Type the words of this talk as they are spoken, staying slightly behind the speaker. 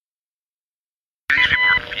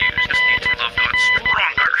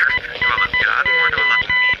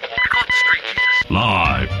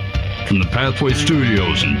from the Pathway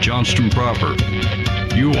Studios in Johnston proper.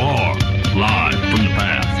 You are live from the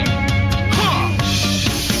Path.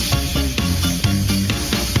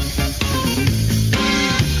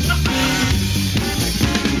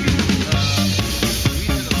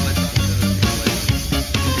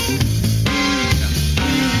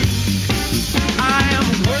 I am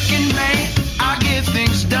a working man. I get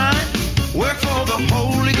things done. Work for the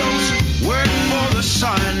Holy Ghost. Work for the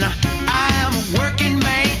Son. I am a working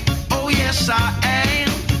man. Oh yes, I am.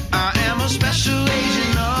 I am a special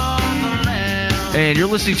agent of the Lamb. And you're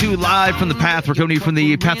listening to Live from the Path. We're coming to you from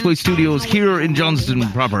the Pathway Studios here in Johnston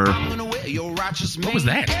proper. What was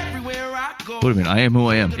that? What do you mean? I am who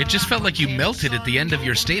I am. It just felt like you melted at the end of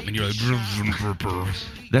your statement. You're like,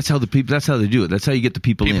 That's how the people. That's how they do it. That's how you get the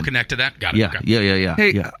people people in. connect to that. Got it. Yeah, Okay. yeah.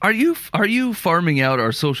 Hey, yeah. are you farming out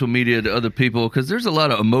our social media to other people? Because there's a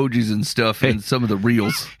lot of emojis and stuff in some of the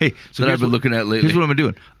reels Hey, so that here's I've been what- looking at lately. Here's what I'm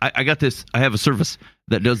doing. I got this. I have a service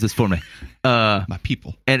that does this for me. My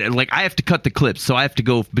people. And like I have to cut the clips, so I have to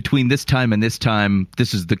go between this time and this time.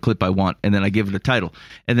 This is the clip I want, and then I give it a title.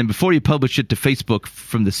 And then before you publish it to Facebook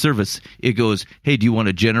from the service, it goes, "Hey, do you want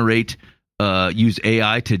to generate? Use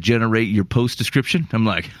AI to generate your post description?" I'm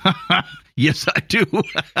like, yes, I do.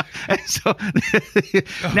 And so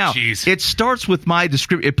now geez. it starts with my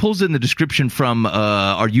description. It pulls in the description from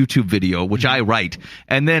our YouTube video, which I write,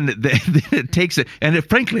 and then it takes it, and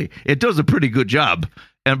frankly, it does a pretty good job.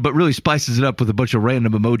 But really spices it up with a bunch of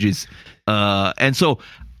random emojis. And so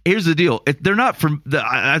here's the deal. They're not from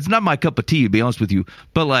it's not my cup of tea, to be honest with you.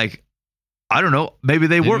 But like, I don't know. Maybe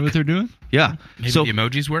they work. Know what they're doing? Yeah. Maybe so the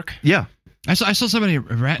emojis work. yeah. I saw somebody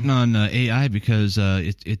ratting on AI because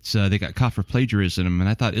it's they got caught for plagiarism, and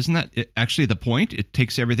I thought, isn't that actually the point? It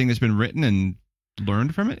takes everything that's been written and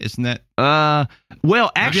learned from it. Isn't that?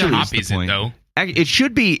 Well, actually, Copies it though. it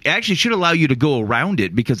should allow you to go around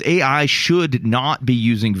it because AI should not be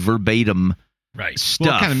using verbatim Right. stuff.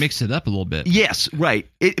 Well, it kind of mix it up a little bit. Yes, right.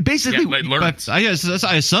 It basically. Yeah, learn. But I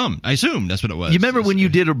assume that's what it was. You remember when you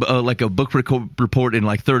did like a book report in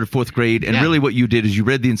like third or fourth grade, and Yeah. really what you did is you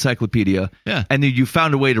read the encyclopedia, Yeah. and then you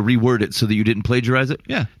found a way to reword it so that you didn't plagiarize it?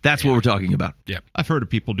 Yeah. That's what we're talking about. I've heard of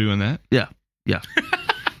people doing that. Yeah.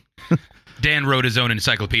 Dan wrote his own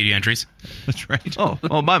encyclopedia entries. That's right.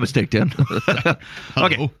 Oh, my mistake, Dan.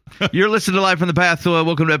 Okay. You're listening to Live from the Path.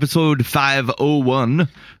 Welcome to episode 501.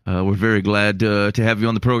 We're very glad to have you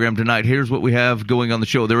on the program tonight. Here's what we have going on the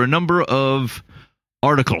show. There are a number of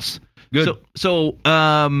articles. Good. So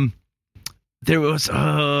there was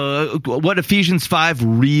what Ephesians 5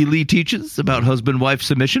 really teaches about husband-wife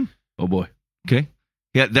submission. Oh boy. Okay.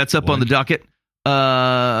 Yeah, that's up on the docket.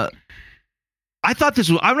 I thought this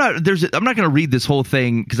was. I'm not going to read this whole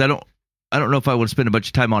thing because I don't know if I want to spend a bunch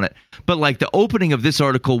of time on it. But like the opening of this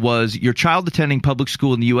article was, your child attending public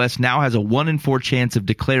school in the U.S. now has a 1 in 4 chance of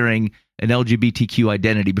declaring an LGBTQ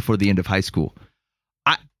identity before the end of high school.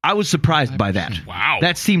 I was surprised by that. Wow.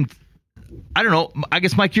 That seemed. I don't know. I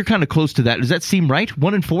guess, Mike, you're kind of close to that. Does that seem right?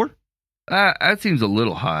 1 in 4? That seems a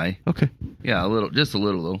little high. Okay. Yeah, just a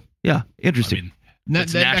little though. Yeah. Interesting. I mean, That-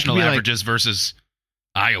 it's that could national be like- averages versus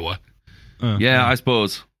Iowa. Yeah, I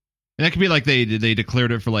suppose. And that could be like they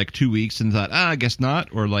declared it for like 2 weeks and thought, I guess not,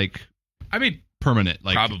 or like I mean, permanent.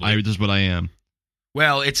 Like, Probably. this is what I am.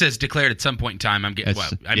 well, it says declared at some point in time. I'm getting. Well,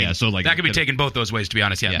 That's- I mean, yeah, so, like, that could be taken both those ways. To be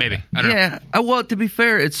honest, yeah, Yeah. maybe. I don't know. Yeah. Well, to be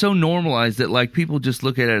fair, it's so normalized that like people just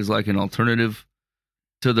look at it as like an alternative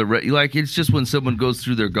to the like. It's just when someone goes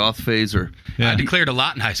through their goth phase or I declared a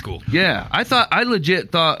lot in high school. yeah. I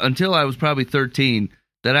legit thought until I was probably 13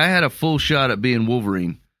 that I had a full shot at being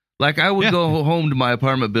Wolverine. Like I would go home to my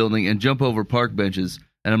apartment building and jump over park benches,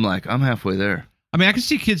 and I'm like, I'm halfway there. I mean, I can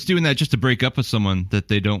see kids doing that just to break up with someone that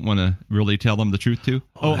they don't want to really tell them the truth to.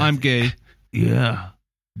 Oh, I'm gay. Yeah.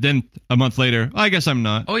 Then a month later, I guess I'm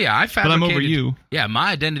not. Oh yeah, I but fabricated. I'm over you. Yeah,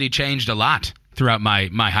 my identity changed a lot throughout my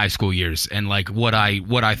high school years, and like what I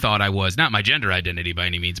thought I was. Not my gender identity by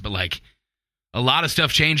any means, but like a lot of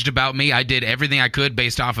stuff changed about me. I did everything I could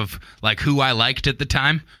based off of like who I liked at the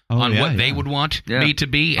time on what they would want me to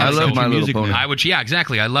be. I And love so My Little Pony. I would, yeah,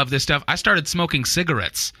 exactly. I love this stuff. I started smoking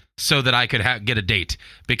cigarettes so that I could get a date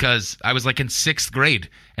because I was like in 6th grade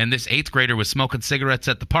and this 8th grader was smoking cigarettes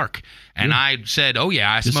at the park. And I said, oh yeah,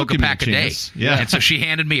 I This'll smoke a give me a pack a day. chance. Yeah. And so she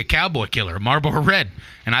handed me a Cowboy Killer, a Marlboro Red,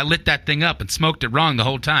 and I lit that thing up and smoked it wrong the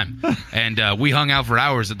whole time. And we hung out for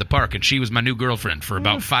hours at the park, and she was my new girlfriend for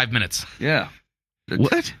about 5 minutes. Yeah.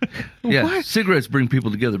 What? Yeah. What? Cigarettes bring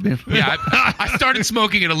people together, man. Yeah, I started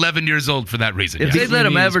smoking at 11 years old for that reason. If yeah. they let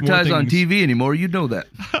them means more advertise on things. TV anymore, you'd know that.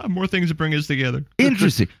 More things to bring us together.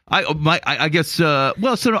 Interesting. I guess.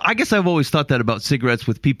 I guess I've always thought that about cigarettes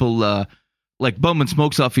with people like bumming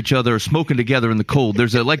smokes off each other or smoking together in the cold.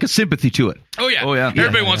 There's a sympathy to it. Oh yeah.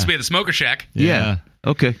 Everybody wants to be at the smoker shack. Yeah.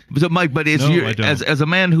 Okay. So Mike, but No, I don't. as a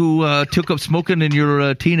man who took up smoking in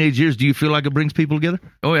your teenage years, do you feel like it brings people together?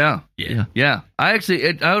 Oh yeah. Yeah. I actually,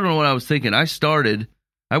 I don't know what I was thinking. I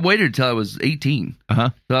waited until I was 18,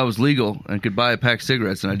 so I was legal and could buy a pack of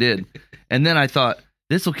cigarettes, and I did. And then I thought,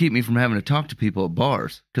 this will keep me from having to talk to people at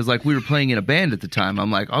bars, because like we were playing in a band at the time. I'm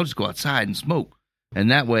like, I'll just go outside and smoke,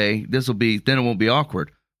 and that way then it won't be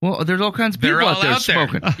awkward. Well, there's all kinds of people They're all out there out there.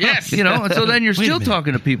 smoking. Yes. You know, and so then you're Wait a still minute.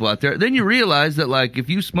 talking to people out there. Then you realize that like if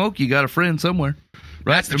you smoke, you got a friend somewhere.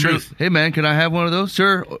 Right? That's the truth. Hey man, can I have one of those?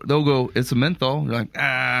 Sure. They'll go, it's a menthol. You're like,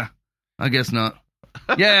 I guess not.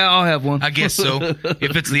 Yeah, I'll have one. I guess so.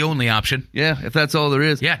 If it's the only option. Yeah, if that's all there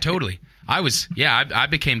is. Yeah, totally. I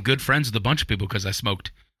became good friends with a bunch of people because I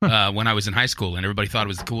smoked when I was in high school, and everybody thought it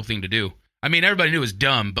was the cool thing to do. I mean, everybody knew it was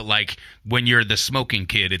dumb, but like when you're the smoking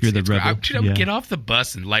kid, You're the rebel. I would get off the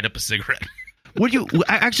bus and light up a cigarette. Would you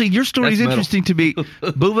actually? Your story is That's metal. interesting to me,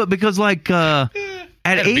 Bova, because like at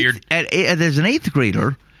a beard. as an 8th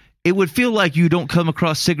grader, it would feel like you don't come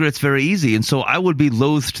across cigarettes very easy, and so I would be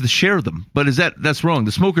loath to share them. But that's wrong.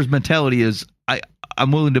 The smoker's mentality is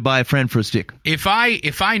I'm willing to buy a friend for a stick. If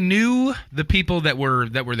I knew the people that were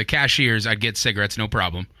the cashiers, I'd get cigarettes, no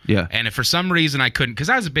problem. Yeah. And if for some reason I couldn't, because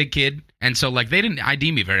I was a big kid, and so like they didn't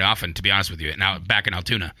ID me very often, to be honest with you. Now back in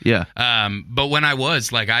Altoona. Yeah. But when I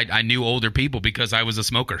was like, I knew older people because I was a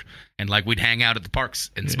smoker, and like we'd hang out at the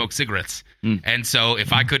parks and smoke cigarettes. And so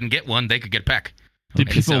if I couldn't get one, they could get a pack. Did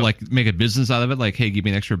And people so- like make a business out of it? Like, hey, give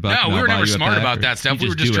me an extra buck. No, and we I'll were buy never you a smart pack, about or that stuff. you We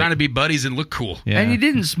were just do trying it? to be buddies and look cool. Yeah. And you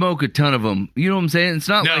didn't smoke a ton of them. You know what I'm saying? It's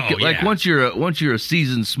not No, like yeah. once you're a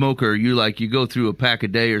seasoned smoker, you go through a pack a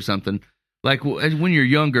day or something. Like when you're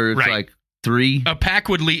younger, it's Right. like 3. A pack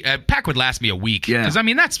would last me a week. Yeah. Because I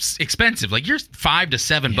mean that's expensive. Like you're $5 to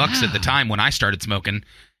 $7 at the time when I started smoking,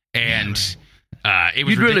 and it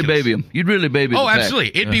was You'd really ridiculous. baby them. You'd really baby. Oh, the pack.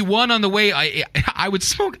 absolutely. It'd be one on the way. I would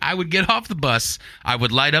smoke. I would get off the bus. I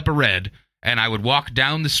would light up a red, and I would walk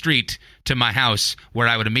down the street to my house, where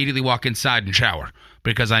I would immediately walk inside and shower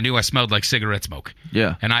because I knew I smelled like cigarette smoke.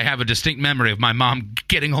 Yeah. And I have a distinct memory of my mom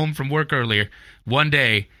getting home from work earlier one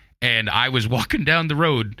day, and I was walking down the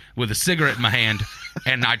road with a cigarette in my hand,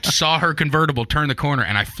 and I saw her convertible turn the corner,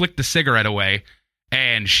 and I flicked the cigarette away,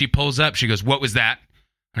 and she pulls up. She goes, "What was that?"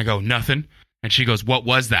 And I go, "Nothing." And she goes, "What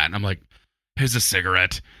was that?" And I'm like, "It's a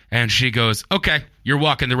cigarette." And she goes, "Okay, you're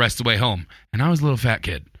walking the rest of the way home." And I was a little fat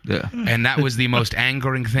kid. Yeah. And that was the most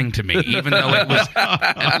angering thing to me, even though it was,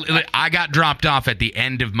 I got dropped off at the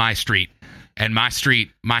end of my street, and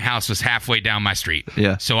my house was halfway down my street.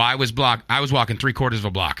 Yeah. So I was walking 3/4 of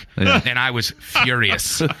a block, and I was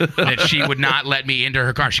furious that she would not let me into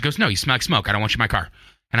her car. She goes, "No, you smell like smoke. I don't want you in my car."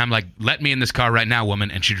 And I'm like, "Let me in this car right now, woman."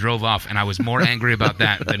 And she drove off, and I was more angry about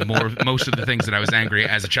that than most of the things that I was angry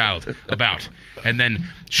as a child about. And then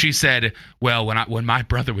she said, "Well, when my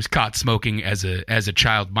brother was caught smoking as a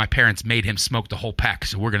child, my parents made him smoke the whole pack,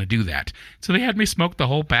 so we're going to do that." So they had me smoke the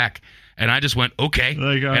whole pack, and I just went, "Okay."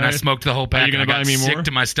 Like, all and I right. smoked the whole pack, you and I gonna got buy me sick more?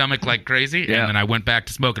 to my stomach like crazy, Yeah. and then I went back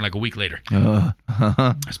to smoking like a week later.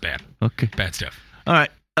 That's bad. Okay. Bad stuff. All right.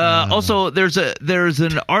 Also, there's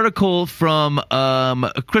an article from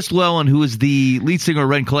Chris Llewellyn, who is the lead singer of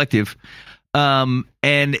Ren Collective, and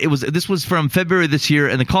this was from February this year,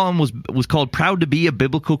 and the column was called "Proud to be a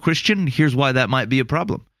Biblical Christian. Here's why that might be a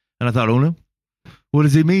problem." And I thought, oh no, what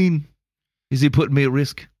does he mean? Is he putting me at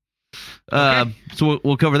risk? So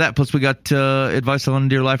we'll cover that. Plus, we got advice on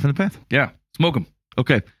Dear Life in the Path. Yeah, smoke them.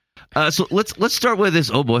 Okay. So let's start with this.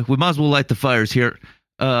 Oh boy, we might as well light the fires here.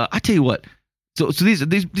 I tell you what. So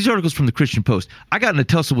these articles from the Christian Post. I got in a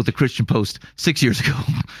tussle with the Christian Post 6 years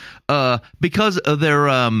ago because of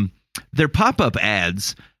their pop-up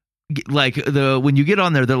ads. Like when you get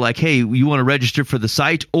on there, they're like, "Hey, you want to register for the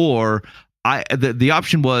site?" Or the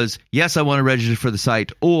option was, "Yes, I want to register for the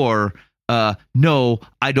site," or "No,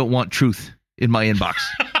 I don't want truth in my inbox."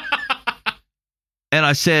 And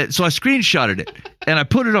I said, so I screenshotted it and I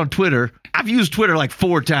put it on Twitter. I've used Twitter like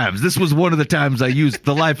 4 times. This was one of the times I used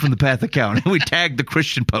the Live from the Path account. And we tagged the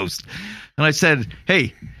Christian Post. And I said,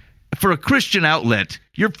 "Hey, for a Christian outlet,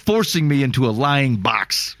 you're forcing me into a lying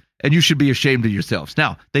box. And you should be ashamed of yourselves."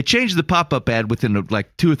 Now, they changed the pop-up ad within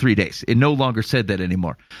like 2 or 3 days. It no longer said that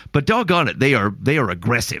anymore. But doggone it, they are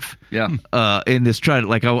aggressive. Yeah. In this trying to,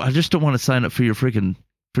 like, I just don't want to sign up for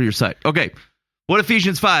your site. Okay. What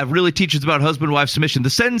Ephesians 5 really teaches about husband-wife submission. The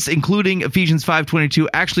sentence, including Ephesians 5:22,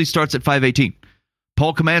 actually starts at 5:18.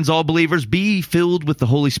 Paul commands all believers, be filled with the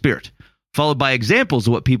Holy Spirit, followed by examples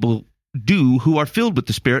of what people do who are filled with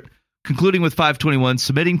the Spirit, concluding with 5:21,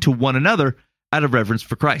 submitting to one another out of reverence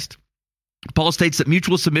for Christ. Paul states that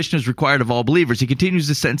mutual submission is required of all believers. He continues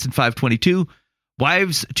this sentence in 522.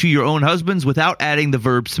 Wives, to your own husbands, without adding the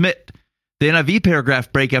verb submit. The NIV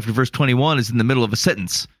paragraph break after verse 21 is in the middle of a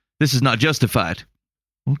sentence. This is not justified.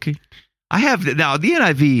 Okay. I have now the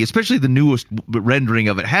NIV, especially the newest rendering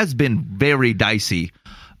of it, has been very dicey.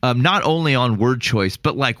 Not only on word choice,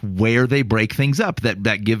 but like where they break things up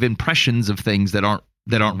that give impressions of things that aren't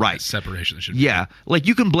right. Separation. Yeah, like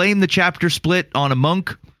you can blame the chapter split on a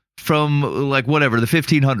monk from like whatever the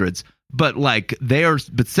 1500s, but like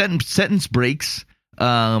sentence breaks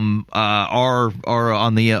are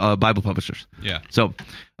on the Bible publishers. Yeah. So,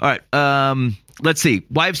 all right. Let's see.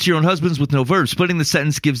 Wives to your own husbands with no verb. Splitting the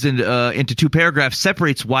sentence gives into two paragraphs,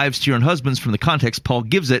 separates wives to your own husbands from the context. Paul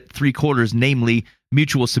gives it 3/4, namely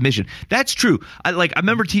mutual submission. That's true. I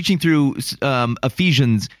remember teaching through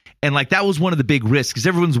Ephesians, and like that was one of the big risks because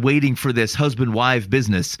everyone's waiting for this husband-wife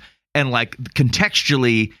business, and like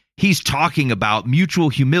contextually, he's talking about mutual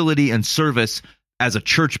humility and service as a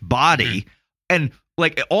church body, and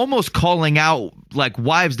like almost calling out like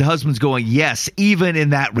wives to husbands going, yes, even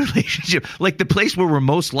in that relationship, like the place where we're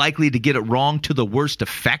most likely to get it wrong to the worst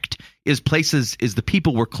effect is the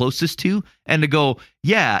people we're closest to, and to go,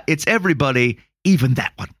 yeah, it's everybody, even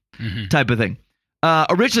that one type of thing.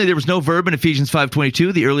 Originally, there was no verb in Ephesians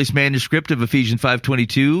 5:22. The earliest manuscript of Ephesians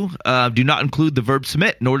 5:22 do not include the verb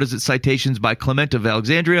submit, nor does it citations by Clement of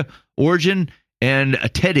Alexandria, Origen, and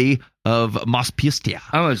Teddy of Mospia.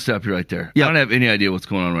 I'm going to stop you right there. Yeah. I don't have any idea what's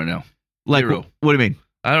going on right now. Like, Zero. what do you mean?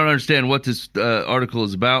 I don't understand what this article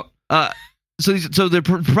is about. So they're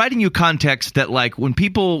providing you context that like when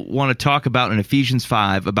people want to talk about in Ephesians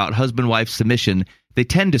 5 about husband-wife submission, they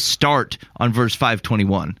tend to start on verse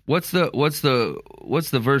 521. What's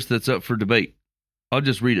the verse that's up for debate? I'll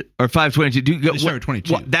just read it. Or 522. Start with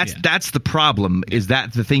 22. That's the problem. Is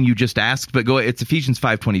that the thing you just asked? But it's Ephesians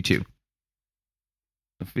 5:22.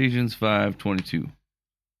 Ephesians 5:22.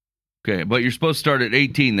 Okay, but you're supposed to start at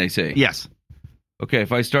 18, they say. Yes. Okay,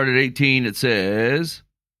 if I start at 18, it says,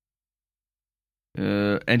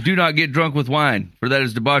 and do not get drunk with wine, for that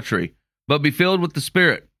is debauchery, but be filled with the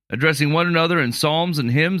Spirit, addressing one another in psalms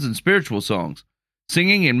and hymns and spiritual songs,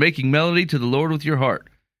 singing and making melody to the Lord with your heart,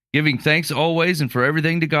 giving thanks always and for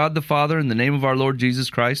everything to God the Father in the name of our Lord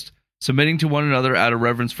Jesus Christ, submitting to one another out of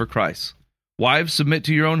reverence for Christ. Wives, submit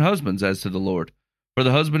to your own husbands as to the Lord. For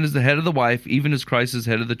the husband is the head of the wife, even as Christ is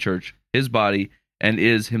head of the church, his body, and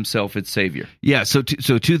is himself its Savior. Yeah, so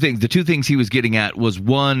two things. The two things he was getting at was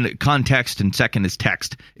one, context, and second is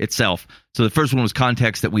text itself. So the first one was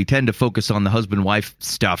context, that we tend to focus on the husband-wife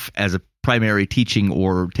stuff as a primary teaching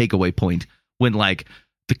or takeaway point, when like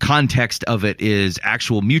the context of it is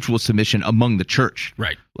actual mutual submission among the church.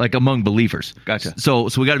 Right. Like among believers. Gotcha. So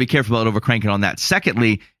we got to be careful about over-cranking on that.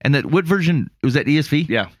 Secondly, and that what version, was that ESV?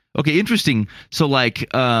 Yeah. Okay, interesting. So like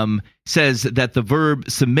says that the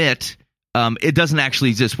verb submit, it doesn't actually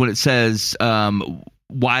exist when it says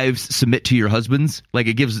wives submit to your husbands. Like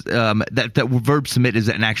it gives that verb submit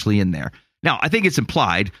isn't actually in there. Now I think it's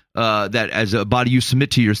implied that as a body you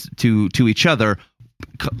submit to each other,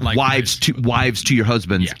 like wives to your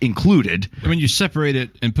husbands included. And when you separate it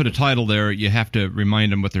and put a title there, you have to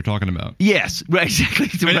remind them what they're talking about. Yes, right, exactly.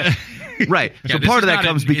 Right. Yeah, so part of that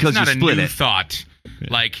comes because you split it. Thought.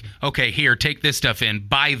 Like, okay, here, take this stuff in.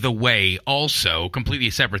 By the way, also,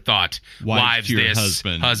 completely separate thought. Wives to your this,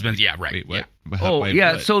 husband. Husbands, yeah, right. Wait, what?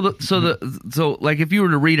 Yeah. So like if you were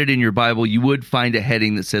to read it in your Bible, you would find a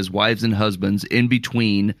heading that says wives and husbands in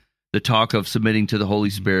between the talk of submitting to the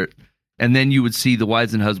Holy Spirit, and then you would see the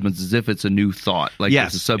wives and husbands as if it's a new thought, like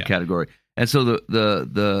it's a subcategory. Yeah. And so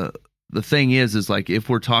the thing is like if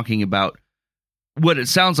we're talking about what it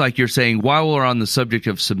sounds like you're saying, while we're on the subject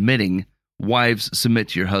of submitting, wives submit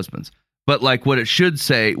to your husbands. But like what it should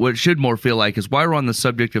more feel like is while we're on the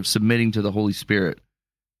subject of submitting to the Holy Spirit,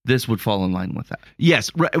 this would fall in line with that. Yes,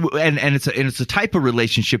 right. and it's a type of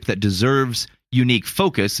relationship that deserves unique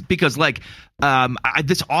focus because like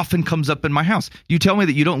this often comes up in my house. You tell me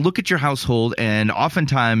that you don't look at your household, and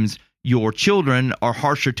oftentimes your children are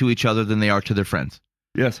harsher to each other than they are to their friends.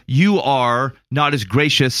 Yes. You are not as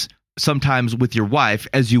gracious sometimes with your wife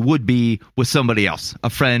as you would be with somebody else, a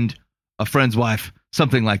friend's wife,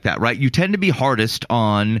 something like that, right? You tend to be hardest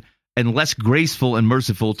on and less graceful and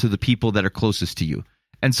merciful to the people that are closest to you.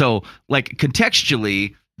 And so like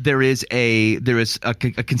contextually, there is a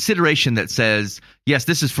consideration that says, yes,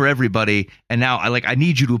 this is for everybody. And now I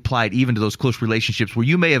need you to apply it even to those close relationships where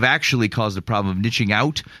you may have actually caused a problem of niching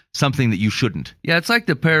out something that you shouldn't. Yeah. It's like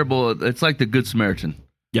the parable. It's like the Good Samaritan.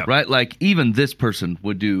 Yeah. Right. Like even this person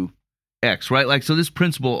would do X, right? Like, so this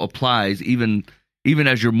principle applies even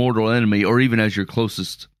as your mortal enemy or even as your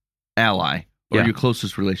closest ally or Yeah. your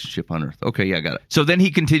closest relationship on earth. Okay, yeah, I got it. So then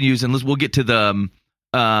he continues, and we'll get to the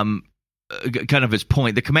kind of his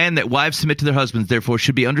point. The command that wives submit to their husbands, therefore,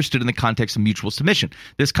 should be understood in the context of mutual submission.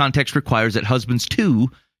 This context requires that husbands, too,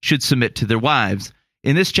 should submit to their wives.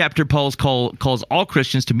 In this chapter, Paul calls all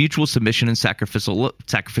Christians to mutual submission and sacrificial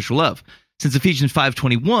love. Since Ephesians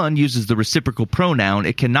 5:21 uses the reciprocal pronoun,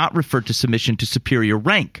 it cannot refer to submission to superior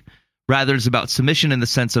rank. Rather, it's about submission in the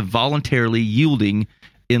sense of voluntarily yielding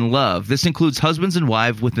in love. This includes husbands and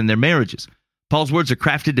wives within their marriages. Paul's words are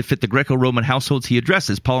crafted to fit the Greco-Roman households he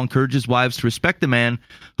addresses. Paul encourages wives to respect the man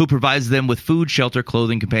who provides them with food, shelter,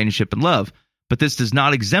 clothing, companionship, and love. But this does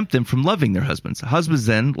not exempt them from loving their husbands. Husbands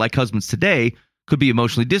then, like husbands today, could be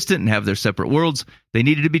emotionally distant and have their separate worlds. They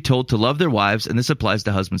needed to be told to love their wives, and this applies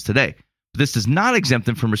to husbands today. But this does not exempt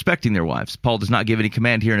them from respecting their wives. Paul does not give any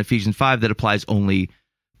command here in Ephesians 5 that applies only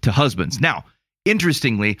to husbands. Now,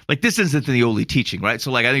 interestingly, like this isn't the only teaching, right? So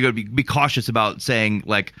like I think I would be cautious about saying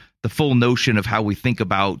like the full notion of how we think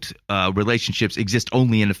about relationships exist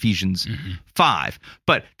only in Ephesians 5.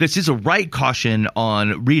 But this is a right caution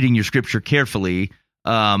on reading your scripture carefully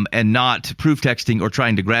and not proof texting or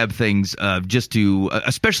trying to grab things just to,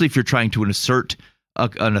 especially if you're trying to assert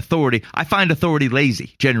an authority. I find authority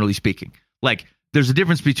lazy, generally speaking. Like there's a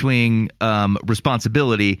difference between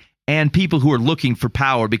responsibility and people who are looking for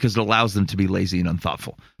power because it allows them to be lazy and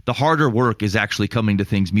unthoughtful. The harder work is actually coming to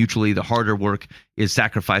things mutually. The harder work is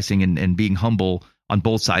sacrificing and being humble on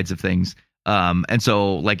both sides of things. And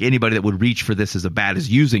so like anybody that would reach for this as a bad is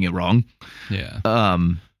using it wrong. Yeah.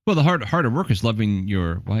 Well, the harder work is loving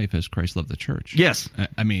your wife as Christ loved the church. Yes.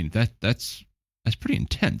 I mean, that's pretty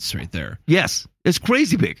intense right there. Yes. It's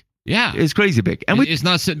crazy big. Yeah. It's crazy big. And it's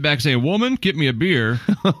not sitting back saying, woman, get me a beer.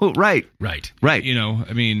 Right. Right. You know,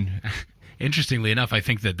 I mean, interestingly enough, I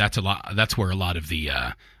think that's where a lot of the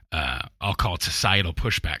I'll call it societal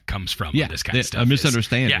pushback comes from. Yeah, this kind of stuff. A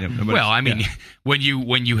misunderstanding. Yeah. Well, I mean, when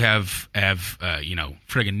you have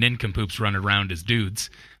friggin' nincompoops running around as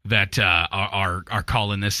dudes that are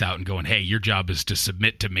calling this out and going, hey, your job is to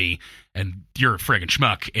submit to me, and you're a friggin'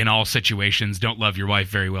 schmuck in all situations. Don't love your wife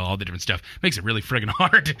very well. All the different stuff makes it really friggin'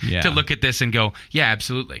 hard to look at this and go, yeah,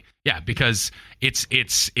 absolutely, yeah, because it's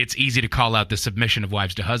easy to call out the submission of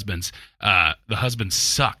wives to husbands. The husbands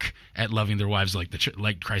suck at loving their wives like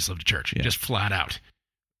Christ loved the church, just flat out.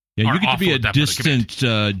 Yeah, you get to be a distant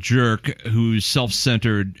jerk who's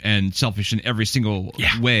self-centered and selfish in every single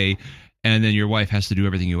way, and then your wife has to do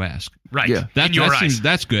everything you ask. Right. Yeah.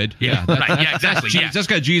 That's good. Yeah. Right. Yeah, exactly. That's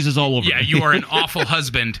got Jesus all over. Yeah, you are an awful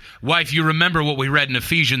husband. Wife, you remember what we read in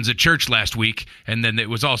Ephesians at church last week, and then it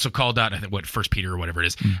was also called out, I think, what, 1 Peter or whatever it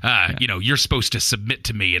is. You're supposed to submit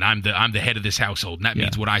to me, and I'm the head of this household, and that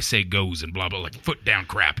means what I say goes, and blah, blah, like foot down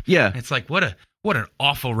crap. Yeah. And it's like, what an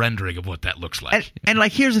awful rendering of what that looks like. And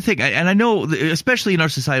like, here's the thing, and I know, especially in our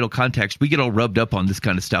societal context, we get all rubbed up on this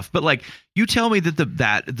kind of stuff. But like, you tell me that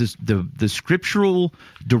the scriptural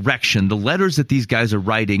direction, the letters that these guys are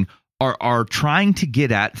writing, are trying to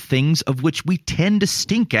get at things of which we tend to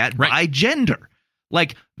stink at by gender.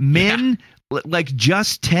 Like men, like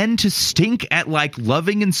just tend to stink at like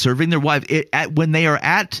loving and serving their wife when they are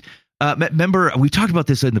at. Remember, we talked about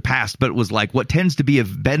this in the past, but it was like what tends to be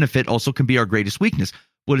of benefit also can be our greatest weakness.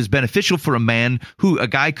 What is beneficial for a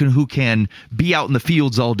guy who can be out in the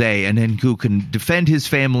fields all day and then who can defend his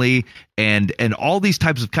family and all these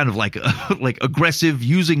types of kind of like aggressive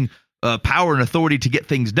using power and authority to get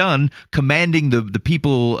things done, commanding the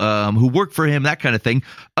people who work for him, that kind of thing,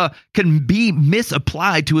 can be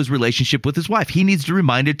misapplied to his relationship with his wife. He needs to be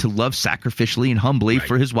reminded to love sacrificially and humbly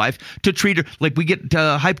for his wife, to treat her like we get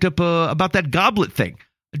hyped up about that goblet thing.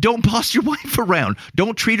 Don't boss your wife around.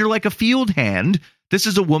 Don't treat her like a field hand. This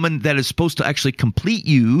is a woman that is supposed to actually complete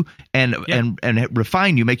you and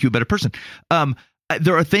refine you, make you a better person.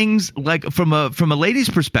 There are things like from a lady's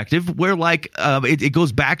perspective where like it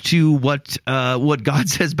goes back to what God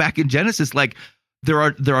says back in Genesis. Like there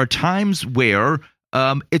are times where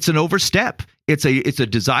it's an overstep. It's a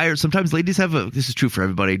desire. Sometimes ladies have this is true for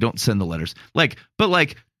everybody. Don't send the letters.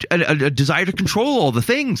 But a desire to control all the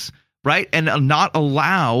things. Right. And not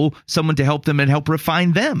allow someone to help them and help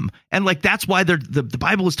refine them. And like that's why the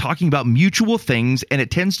Bible is talking about mutual things, and it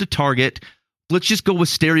tends to target, let's just go with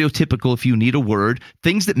stereotypical, if you need a word,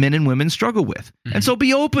 things that men and women struggle with. Mm-hmm. And so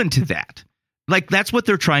be open to that. Like that's what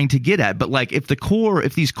they're trying to get at. But like if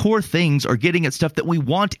these core things are getting at stuff that we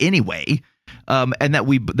want anyway, and that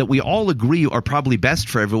we all agree are probably best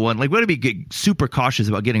for everyone, like we ought to be super cautious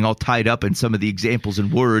about getting all tied up in some of the examples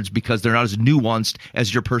and words because they're not as nuanced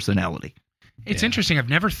as your personality. It's interesting. I've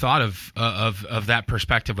never thought of that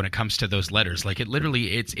perspective when it comes to those letters. Like,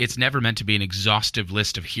 it's never meant to be an exhaustive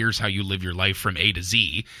list of here's how you live your life from A to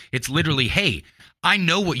Z. It's literally, hey, I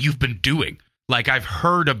know what you've been doing. Like, I've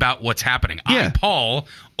heard about what's happening. Yeah. I'm Paul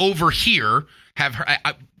over here.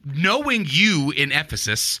 Knowing you in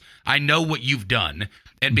Ephesus, I know what you've done.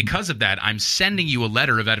 And because of that, I'm sending you a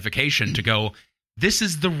letter of edification to go, this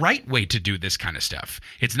is the right way to do this kind of stuff.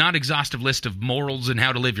 It's not an exhaustive list of morals and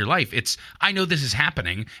how to live your life. It's, I know this is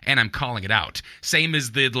happening, and I'm calling it out. Same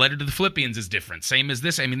as the letter to the Philippians is different. Same as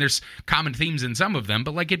this. I mean, there's common themes in some of them,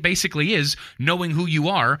 but like it basically is knowing who you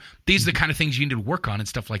are. These are the kind of things you need to work on and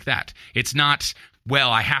stuff like that. It's not,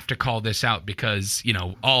 well, I have to call this out because,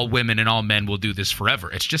 all women and all men will do this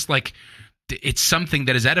forever. It's just like, it's something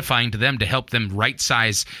that is edifying to them to help them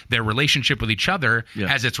right-size their relationship with each other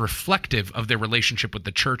as it's reflective of their relationship with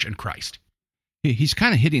the church and Christ. He's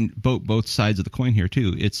kind of hitting both sides of the coin here,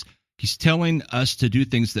 too. He's telling us to do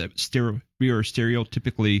things that we are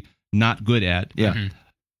stereotypically not good at. Yeah. Mm-hmm.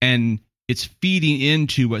 And it's feeding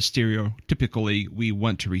into what stereotypically we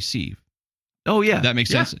want to receive. Oh, yeah. That makes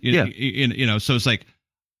sense? Yeah. So it's like,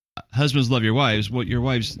 husbands love your wives. Well, your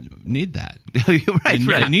wives need that. right.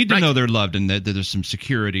 They need to know they're loved and that there's some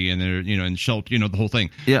security and they're and shelter. The whole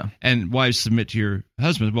thing. Yeah. And wives submit to your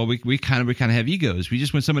husbands. Well, we kind of have egos. We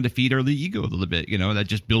just want someone to feed our ego a little bit. That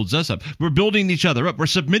just builds us up. We're building each other up. We're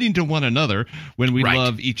submitting to one another when we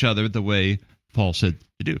love each other the way Paul said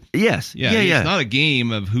to do. Yes. Yeah. It's not a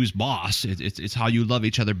game of who's boss. It's how you love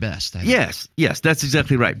each other best. Yes, that's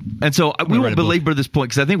exactly right. And so we won't belabor this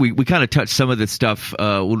point because I think we kind of touched some of this stuff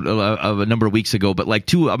a number of weeks ago. But I'm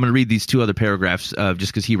going to read these two other paragraphs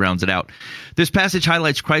just because he rounds it out. This passage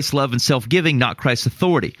highlights Christ's love and self-giving, not Christ's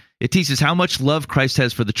authority. It teaches how much love Christ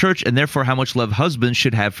has for the church and therefore how much love husbands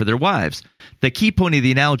should have for their wives. The key point of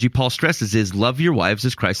the analogy Paul stresses is love your wives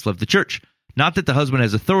as Christ loved the church. Not that the husband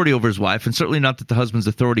has authority over his wife, and certainly not that the husband's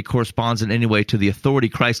authority corresponds in any way to the authority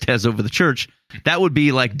Christ has over the church. That would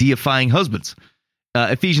be like deifying husbands.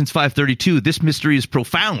 Ephesians 5:32, this mystery is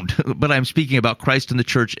profound, but I'm speaking about Christ and the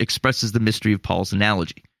church expresses the mystery of Paul's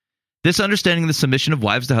analogy. This understanding of the submission of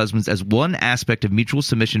wives to husbands as one aspect of mutual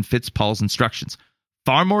submission fits Paul's instructions.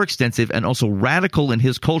 Far more extensive and also radical in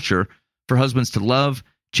his culture for husbands to love,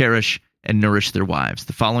 cherish, and nourish their wives.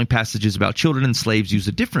 The following passages about children and slaves use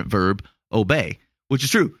a different verb, obey, which is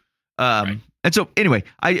true. And so anyway,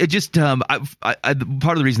 I just part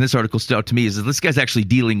of the reason this article stood out to me is that this guy's actually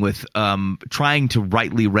dealing with trying to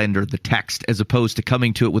rightly render the text as opposed to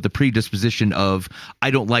coming to it with a predisposition of I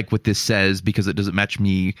don't like what this says because it doesn't match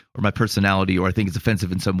me or my personality or I think it's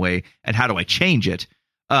offensive in some way and how do I change it?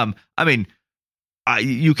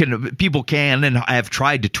 People can and I have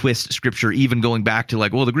tried to twist scripture even going back to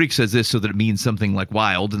like, well, the Greek says this so that it means something like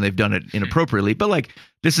wild and they've done it inappropriately. But like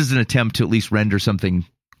this is an attempt to at least render something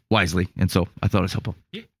wisely. And so I thought it was helpful.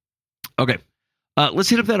 Yeah. Okay. Let's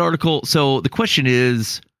hit up that article. So the question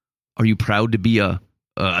is, are you proud to be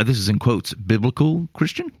this is in quotes, biblical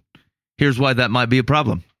Christian? Here's why that might be a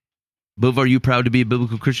problem. Boob, are you proud to be a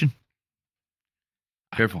biblical Christian?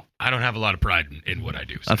 Careful. I don't have a lot of pride in what I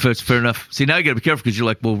do. So. Fair enough. See, now you got to be careful because you're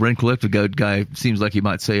like, well, Ren Collective guy seems like he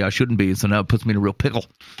might say I shouldn't be, and so now it puts me in a real pickle.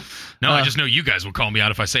 No, I just know you guys will call me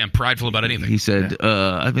out if I say I'm prideful about anything. He said,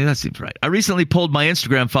 that seems right. I recently polled my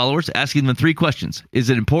Instagram followers, asking them 3 questions. Is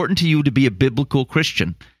it important to you to be a biblical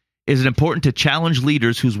Christian? Is it important to challenge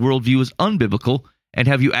leaders whose worldview is unbiblical? And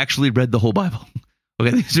have you actually read the whole Bible?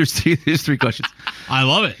 Okay, these 3 questions. I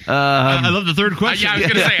love it. I love the third question. I was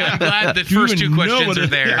going to say, I'm glad the first 2 questions are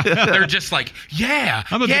there. They're just like,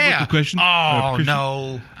 I'm a biblical Christian. Oh,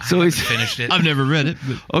 no. So he's finished it. I've never read it.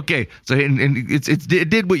 But. Okay, so and it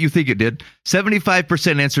did what you think it did.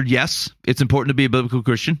 75% answered yes, it's important to be a biblical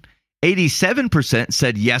Christian. 87%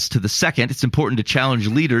 said yes to the second. It's important to challenge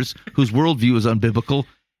leaders whose worldview is unbiblical.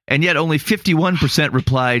 And yet only 51%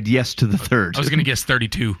 replied yes to the third. I was going to guess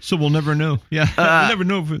 32. So we'll never know. Yeah, we'll never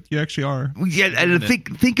know if you actually are. Yeah, and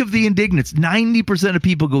think of the indignants. 90% of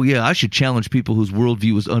people go, I should challenge people whose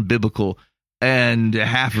worldview is unbiblical. And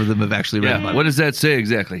half of them have actually read it. What does that say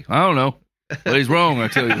exactly? I don't know. But he's wrong, I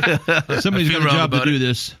tell you. Somebody's got a job to do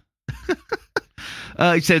this.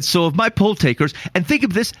 He said, so of my poll takers, and think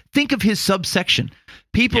of his subsection.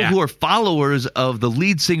 People who are followers of the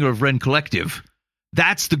lead singer of Ren Collective.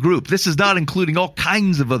 That's the group. This is not including all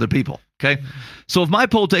kinds of other people. Okay. So of my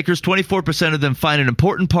poll takers, 24% of them find an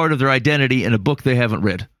important part of their identity in a book they haven't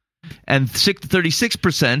read. And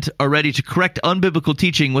 36% are ready to correct unbiblical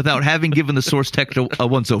teaching without having given the source text a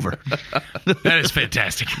once-over. That is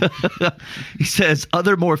fantastic. He says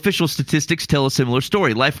other more official statistics tell a similar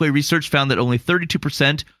story. Lifeway research found that only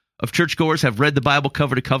 32% of churchgoers have read the Bible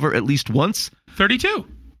cover to cover at least once. 32.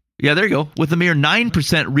 Yeah, there you go. With a mere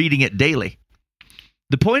 9% reading it daily.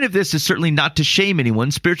 The point of this is certainly not to shame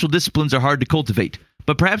anyone. Spiritual disciplines are hard to cultivate.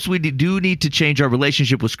 But perhaps we do need to change our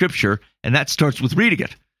relationship with Scripture, and that starts with reading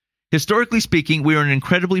it. Historically speaking, we are in an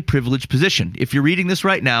incredibly privileged position. If you're reading this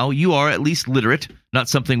right now, you are at least literate, not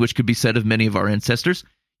something which could be said of many of our ancestors.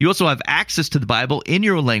 You also have access to the Bible in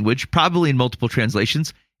your own language, probably in multiple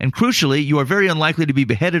translations, and crucially, you are very unlikely to be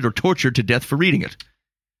beheaded or tortured to death for reading it.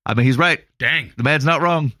 I mean, he's right. Dang. The man's not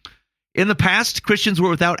wrong. In the past, Christians were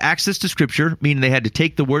without access to Scripture, meaning they had to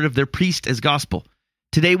take the word of their priest as gospel.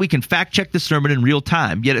 Today, we can fact-check the sermon in real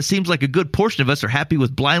time, yet it seems like a good portion of us are happy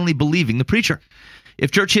with blindly believing the preacher.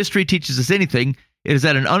 If church history teaches us anything, it is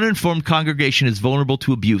that an uninformed congregation is vulnerable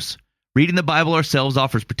to abuse. Reading the Bible ourselves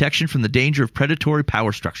offers protection from the danger of predatory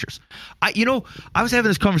power structures. I was having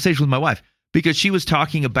this conversation with my wife because she was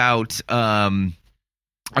talking about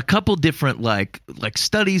a couple different like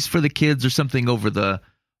studies for the kids or something over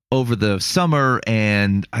the summer,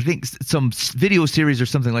 and I think some video series or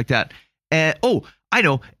something like that. And I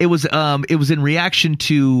know it was in reaction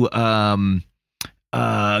to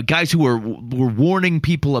guys who were warning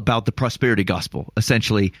people about the prosperity gospel,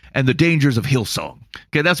 essentially, and the dangers of Hillsong.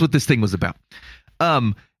 Okay, that's what this thing was about.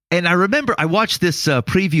 And I remember I watched this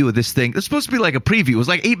preview of this thing. It's supposed to be like a preview. It was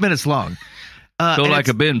like 8 minutes long. So like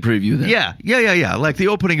a Ben preview then. Yeah. Like the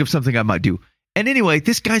opening of something I might do. And anyway,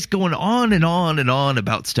 this guy's going on and on and on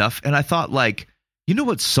about stuff. And I thought, like, you know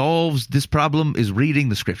what solves this problem is reading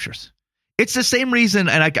the Scriptures. It's the same reason,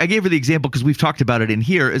 and I gave her the example because we've talked about it in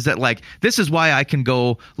here, is that, like, this is why I can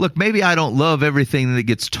go, look, maybe I don't love everything that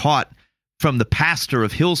gets taught from the pastor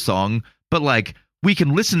of Hillsong, but, like, we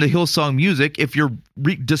can listen to Hillsong music if you're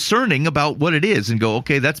discerning about what it is and go,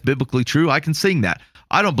 okay, that's biblically true. I can sing that.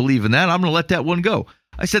 I don't believe in that. I'm going to let that one go.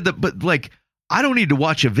 I said that, but, like, I don't need to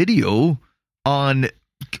watch a video on,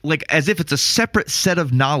 like, as if it's a separate set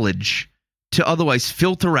of knowledge to otherwise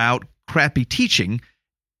filter out crappy teaching.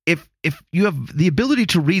 If you have the ability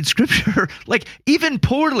to read Scripture, like, even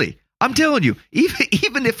poorly, I'm telling you,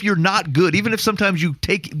 even if you're not good, even if sometimes you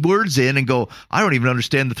take words in and go, I don't even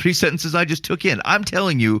understand the 3 sentences I just took in, I'm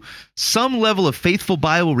telling you, some level of faithful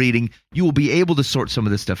Bible reading, you will be able to sort some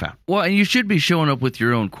of this stuff out. Well, and you should be showing up with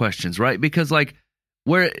your own questions, right? Because, like,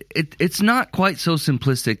 where it's not quite so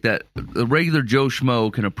simplistic that the regular Joe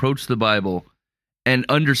Schmo can approach the Bible and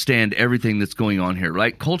understand everything that's going on here,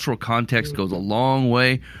 right? Cultural context goes a long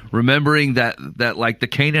way. Remembering that like the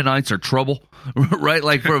Canaanites are trouble, right?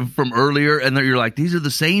 Like from earlier, and you're like, these are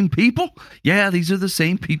the same people? Yeah, these are the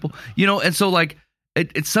same people. And so, like,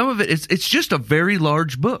 it's some of it's just a very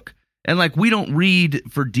large book. And, like, we don't read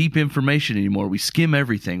for deep information anymore. We skim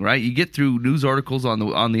everything, right? You get through news articles on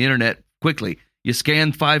the internet quickly. You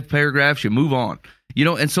scan 5 paragraphs, you move on.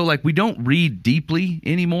 And so, like, we don't read deeply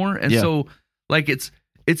anymore. And so, like, it's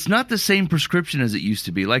not the same prescription as it used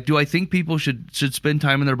to be. Like, do I think people should spend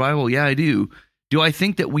time in their Bible? Yeah, I do. Do I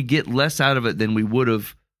think that we get less out of it than we would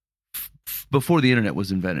have before the internet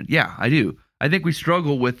was invented? Yeah, I do. I think we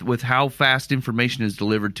struggle with how fast information is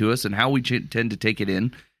delivered to us and how we tend to take it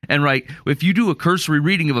in. And, right, if you do a cursory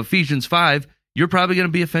reading of Ephesians 5, you're probably going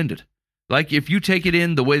to be offended. Like, if you take it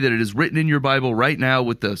in the way that it is written in your Bible right now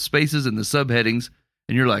with the spaces and the subheadings,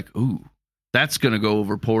 and you're like, ooh, that's going to go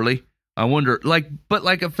over poorly. I wonder,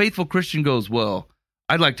 but a faithful Christian goes, well,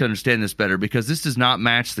 I'd like to understand this better because this does not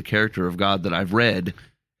match the character of God that I've read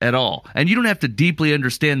at all. And you don't have to deeply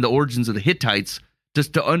understand the origins of the Hittites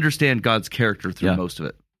just to understand God's character through most of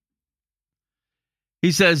it.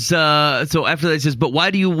 He says, so after that he says, but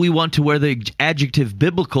why do we want to wear the adjective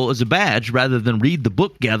biblical as a badge rather than read the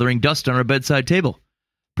book gathering dust on our bedside table?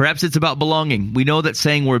 Perhaps it's about belonging. We know that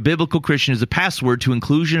saying we're a biblical Christian is a password to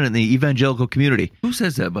inclusion in the evangelical community. Who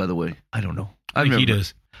says that, by the way? I don't know. I think he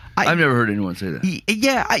does. I've never heard anyone say that.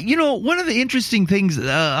 Yeah. One of the interesting things,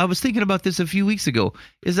 I was thinking about this a few weeks ago,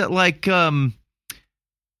 is that, like, how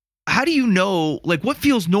do you know, like, what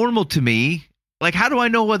feels normal to me? Like, how do I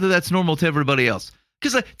know whether that's normal to everybody else?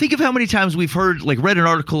 Because, like, think of how many times we've read an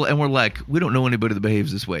article and we're like, we don't know anybody that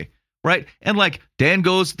behaves this way. Right. And, like, Dan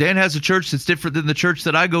has a church that's different than the church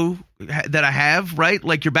that I have. Right.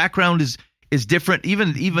 Like, your background is different,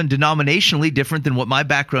 even denominationally different than what my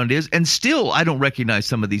background is. And still, I don't recognize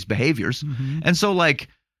some of these behaviors. Mm-hmm. And so, like,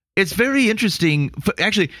 it's very interesting.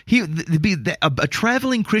 Actually, a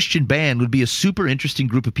traveling Christian band would be a super interesting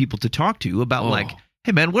group of people to talk to about, like,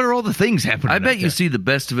 hey, man, what are all the things happening? I bet you see the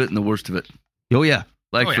best of it and the worst of it. Oh, yeah.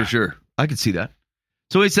 For sure. I could see that.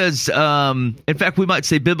 So he says, in fact, we might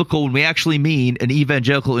say biblical when we actually mean an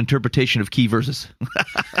evangelical interpretation of key verses.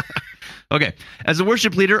 Okay. As a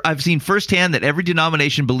worship leader, I've seen firsthand that every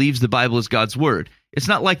denomination believes the Bible is God's word. It's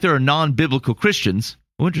not like there are non-biblical Christians.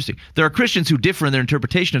 Oh, interesting. There are Christians who differ in their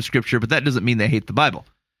interpretation of Scripture, but that doesn't mean they hate the Bible.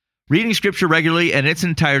 Reading Scripture regularly and its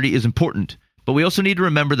entirety is important, but we also need to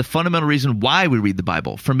remember the fundamental reason why we read the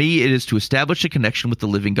Bible. For me, it is to establish a connection with the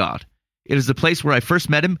living God. It is the place where I first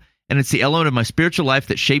met him, and it's the element of my spiritual life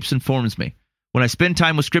that shapes and forms me. When I spend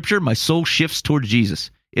time with Scripture, my soul shifts toward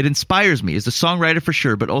Jesus. It inspires me as a songwriter for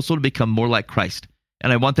sure, but also to become more like Christ.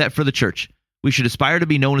 And I want that for the church. We should aspire to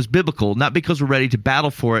be known as biblical, not because we're ready to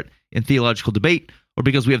battle for it in theological debate, or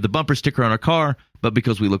because we have the bumper sticker on our car, but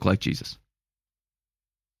because we look like Jesus.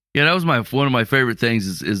 Yeah, that was one of my favorite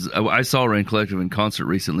things is I saw Rain Collective in concert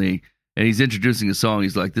recently, and he's introducing a song.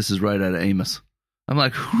 He's like, this is right out of Amos. I'm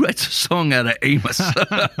like, who writes a song out of Amos?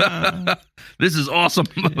 This is awesome.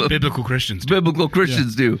 Biblical Christians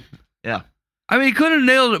do. Yeah. I mean, he could have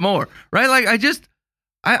nailed it more, right? Like,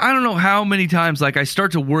 I don't know how many times, like, I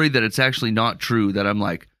start to worry that it's actually not true, that I'm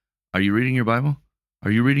like, are you reading your Bible?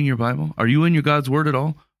 Are you reading your Bible? Are you in your God's Word at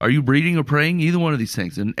all? Are you reading or praying? Either one of these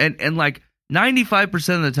things. And like,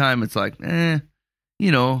 95% of the time, it's like,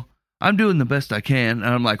 I'm doing the best I can.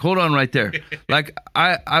 And I'm like, hold on right there. Like,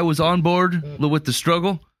 I was on board with the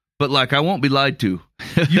struggle, but like, I won't be lied to.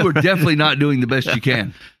 You are definitely not doing the best you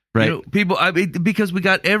can. Right. People, because we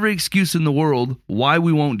got every excuse in the world why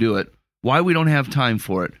we won't do it, why we don't have time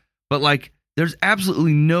for it. But like, there's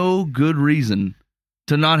absolutely no good reason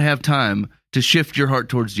to not have time to shift your heart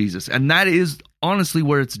towards Jesus. And that is honestly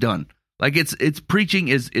where it's done. Like, it's preaching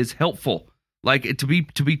is helpful. Like, to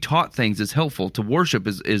be taught things is helpful. To worship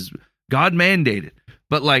is God mandated.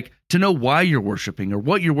 But like, to know why you're worshiping or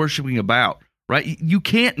what you're worshiping about, right? You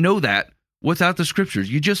can't know that without the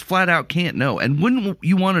Scriptures. You just flat out can't know. And wouldn't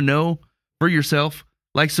you want to know for yourself?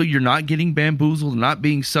 Like, so you're not getting bamboozled, not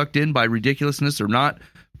being sucked in by ridiculousness, or not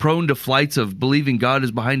prone to flights of believing God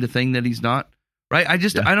is behind a thing that he's not, right? I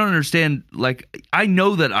don't understand. Like, I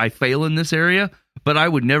know that I fail in this area, but I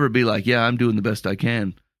would never be like, yeah, I'm doing the best I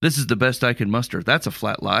can. This is the best I can muster. That's a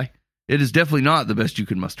flat lie. It is definitely not the best you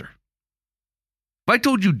can muster. If I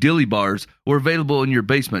told you Dilly Bars were available in your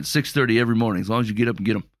basement 6:30 every morning, as long as you get up and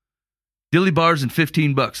get them, Dilly Bars and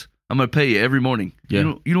 $15, I'm going to pay you every morning.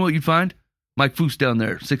 Yeah. You know what you'd find? Mike Foose down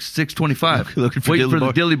there, 625, waiting for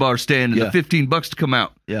the Dilly Bar stand and the $15 to come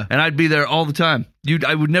out. Yeah. And I'd be there all the time.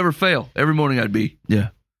 I would never fail. Every morning I'd be. Yeah.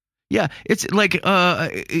 Yeah. It's like,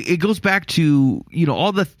 it goes back to,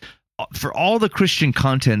 for all the Christian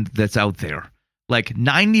content that's out there, like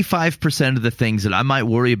 95% of the things that I might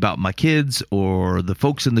worry about my kids or the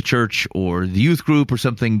folks in the church or the youth group or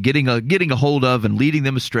something getting a hold of and leading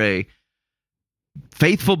them astray,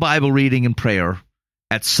 faithful Bible reading and prayer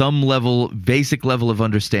at some level, basic level of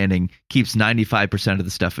understanding, keeps 95% of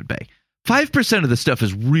the stuff at bay. 5% of the stuff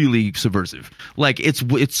is really subversive. Like,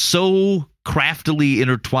 it's so craftily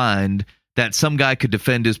intertwined that some guy could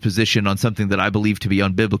defend his position on something that I believe to be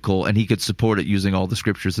unbiblical, and he could support it using all the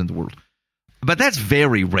scriptures in the world. But that's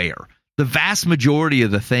very rare. The vast majority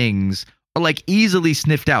of the things are like easily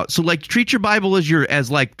sniffed out. So like, treat your Bible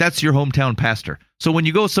as like that's your hometown pastor. So when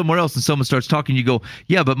you go somewhere else and someone starts talking, you go,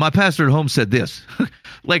 yeah, but my pastor at home said this.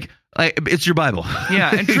 It's your Bible.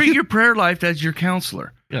 Yeah, and treat your prayer life as your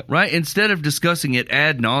counselor, right? Instead of discussing it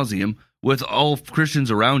ad nauseum with all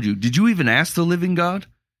Christians around you. Did you even ask the living God?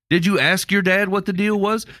 Did you ask your dad what the deal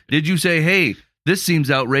was? Did you say, hey, this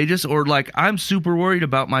seems outrageous, or like, I'm super worried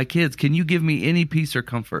about my kids. Can you give me any peace or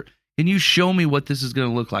comfort? Can you show me what this is going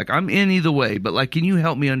to look like? I'm in either way, but like, can you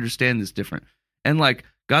help me understand this different? And like,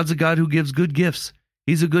 God's a God who gives good gifts.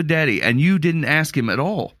 He's a good daddy, and you didn't ask him at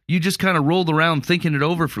all. You just kind of rolled around thinking it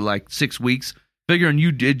over for like 6 weeks, figuring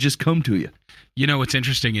you did just come to you. You know what's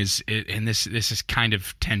interesting is, and this is kind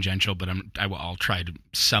of tangential, but I'll try to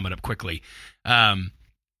sum it up quickly.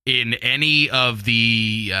 In any of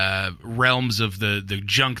the realms of the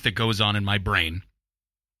junk that goes on in my brain,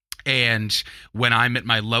 and when I'm at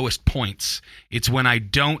my lowest points, it's when I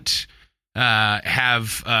don't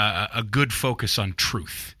have a good focus on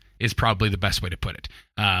truth, is probably the best way to put it.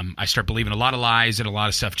 I start believing a lot of lies, and a lot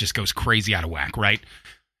of stuff just goes crazy out of whack, right?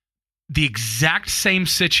 The exact same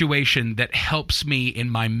situation that helps me in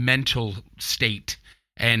my mental state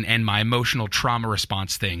and my emotional trauma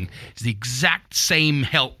response thing is the exact same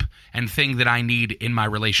help and thing that I need in my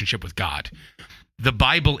relationship with God. The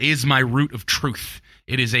Bible is my root of truth.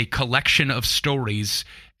 It is a collection of stories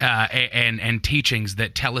and teachings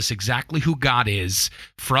that tell us exactly who God is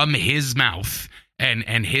from his mouth,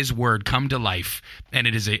 and his word come to life. And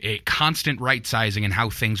it is a constant right sizing in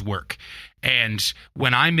how things work. And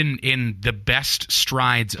when I'm in the best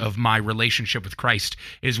strides of my relationship with Christ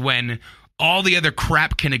is when all the other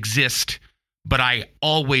crap can exist but I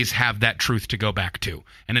always have that truth to go back to.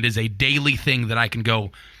 And it is a daily thing that I can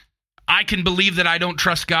go, I can believe that I don't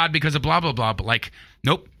trust God because of blah, blah, blah. But like,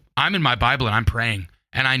 nope, I'm in my Bible and I'm praying.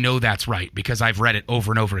 And I know that's right because I've read it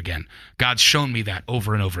over and over again. God's shown me that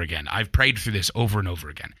over and over again. I've prayed through this over and over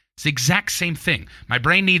again. It's the exact same thing. My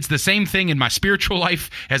brain needs the same thing in my spiritual life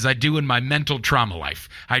as I do in my mental trauma life.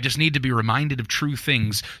 I just need to be reminded of true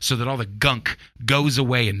things so that all the gunk goes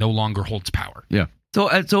away and no longer holds power. Yeah.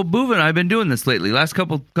 So Booven and I have been doing this lately. Last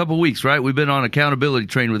couple weeks, right? We've been on accountability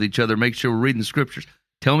train with each other, make sure we're reading the scriptures.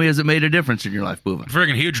 Tell me, has it made a difference in your life, Booven?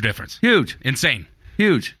 Friggin' huge difference. Huge. Insane.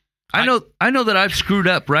 Huge. I know that I've screwed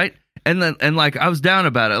up, right? And like I was down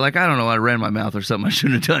about it. Like, I don't know, I ran my mouth or something I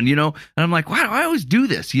shouldn't have done, you know? And I'm like, why do I always do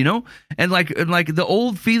this, you know? And like the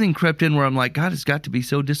old feeling crept in where I'm like, God has got to be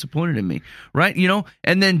so disappointed in me, right? You know?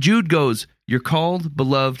 And then Jude goes, you're called,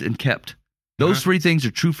 beloved, and kept. Those three things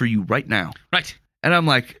are true for you right now. Right. And I'm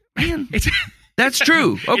like, man, that's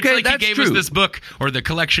true. Okay, it's like that's he gave true. us this book or the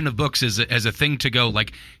collection of books as a thing to go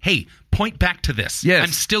like, hey, point back to this. Yes.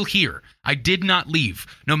 I'm still here. I did not leave.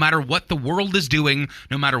 No matter what the world is doing,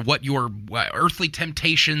 no matter what your earthly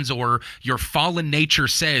temptations or your fallen nature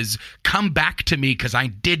says, come back to me because I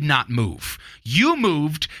did not move. You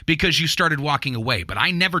moved because you started walking away, but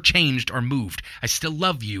I never changed or moved. I still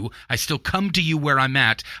love you. I still come to you where I'm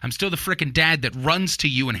at. I'm still the frickin' dad that runs to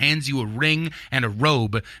you and hands you a ring and a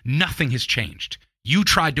robe. Nothing has changed. You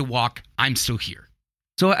tried to walk. I'm still here.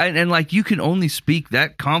 So, and like, you can only speak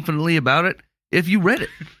that confidently about it if you read it.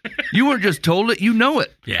 You weren't just told it, you know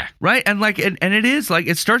it. Yeah. Right? And like, and it is like,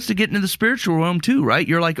 it starts to get into the spiritual realm too, right?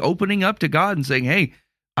 You're like opening up to God and saying, hey,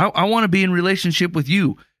 I want to be in relationship with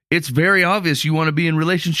you. It's very obvious you want to be in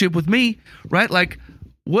relationship with me, right? Like,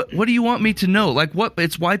 what do you want me to know? Like,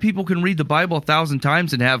 it's why people can read the Bible 1,000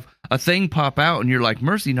 times and have a thing pop out and you're like,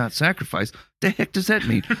 mercy, not sacrifice. The heck does that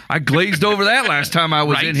mean? I glazed over that last time I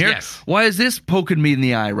was in here. Yes. Why is this poking me in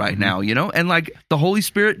the eye right now, you know? And like, the Holy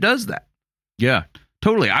Spirit does that. Yeah,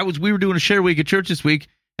 totally. We were doing a share week at church this week,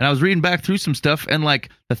 and I was reading back through some stuff, and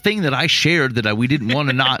like the thing that I shared that we didn't want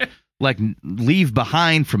to not like leave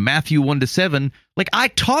behind from Matthew 1-7, like I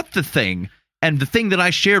taught the thing, and the thing that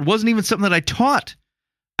I shared wasn't even something that I taught.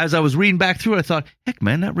 As I was reading back through it, I thought, heck,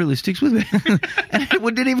 man, that really sticks with me. And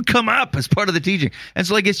it didn't even come up as part of the teaching. And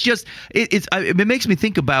so, like, it's just, it makes me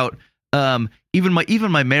think about even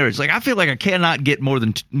my marriage. Like, I feel like I cannot get more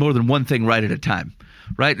than one thing right at a time.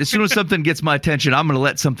 Right? As soon as something gets my attention, I'm going to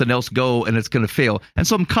let something else go, and it's going to fail. And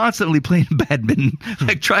so I'm constantly playing badminton,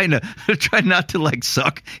 like trying not to like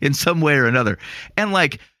suck in some way or another. And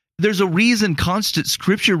like, there's a reason constant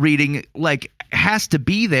scripture reading like has to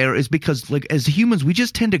be there, is because like as humans we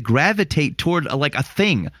just tend to gravitate toward a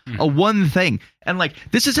thing, a one thing. And like,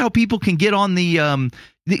 this is how people can get on we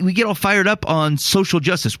get all fired up on social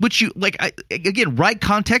justice, which you like, again, right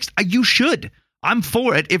context, you should. I'm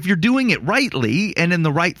for it if you're doing it rightly and in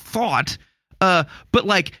the right thought. But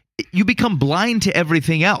like, you become blind to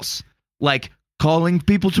everything else, like calling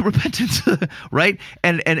people to repentance, right?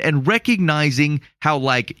 And recognizing how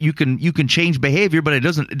like you can change behavior, but it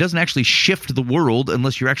doesn't actually shift the world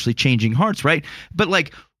unless you're actually changing hearts, right? But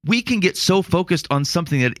like, we can get so focused on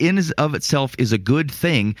something that in and of itself is a good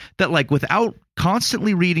thing that like, without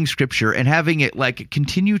constantly reading scripture and having it like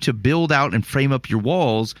continue to build out and frame up your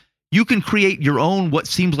walls, you can create your own what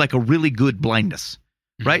seems like a really good blindness,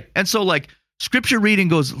 right? And so like, scripture reading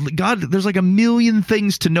goes, God, there's like a million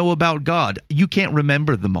things to know about God. You can't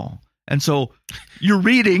remember them all. And so you're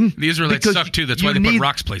reading. The Israelites suck too. That's why they put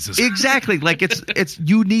rocks places. Exactly. Like it's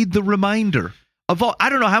you need the reminder of all. I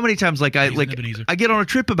don't know how many times like I get on a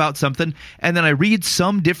trip about something and then I read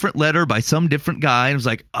some different letter by some different guy and I was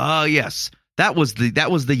like, oh yes, that was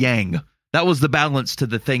the yang. That was the balance to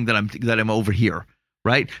the thing that I'm over here.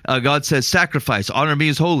 Right? God says, sacrifice, honor me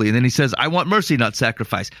as holy. And then he says, I want mercy, not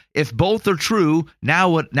sacrifice. If both are true, now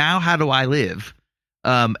how do I live?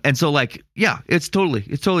 And so like, yeah, it's totally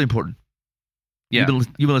important. Yeah. You've been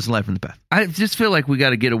listening to Life from the Path. I just feel like we got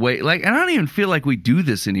to get away. Like, and I don't even feel like we do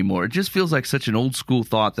this anymore. It just feels like such an old school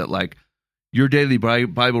thought that like your daily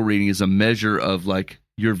Bible reading is a measure of like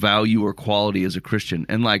your value or quality as a Christian.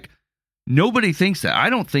 And like, nobody thinks that. I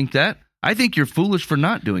don't think that. I think you're foolish for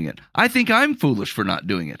not doing it. I think I'm foolish for not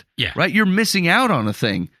doing it. Yeah. Right? You're missing out on a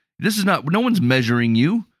thing. No one's measuring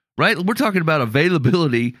you, right? We're talking about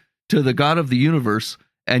availability to the God of the universe.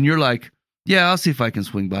 And you're like, yeah, I'll see if I can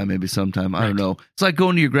swing by maybe sometime. I don't know. It's like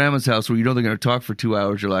going to your grandma's house where you know they're going to talk for 2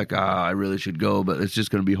 hours. You're like, I really should go, but it's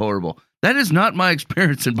just going to be horrible. That is not my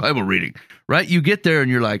experience in Bible reading, right? You get there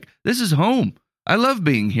and you're like, this is home. I love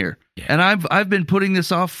being here. Yeah. And I've been putting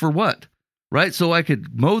this off for what? right? So I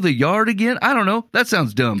could mow the yard again. I don't know. That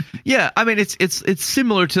sounds dumb. Yeah, I mean it's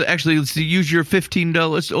similar to actually let's use your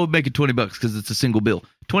 $15. Oh, make it $20 because it's a single bill.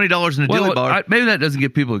 $20 in a Dilly Bar. Maybe that doesn't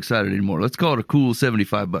get people excited anymore. Let's call it a cool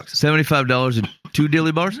 $75. $75 and 2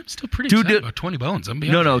 Dilly Bars. I'm still pretty excited about 20 bones.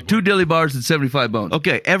 No, 2 Dilly Bars and 75 bones.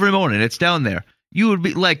 Okay, every morning it's down there. You would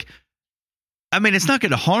be like, I mean, it's not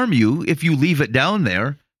going to harm you if you leave it down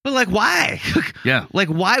there. But like, why? Yeah. Like,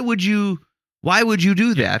 why would you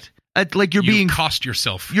do that? Like you cost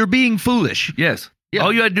yourself. You're being foolish. Yes. Yeah.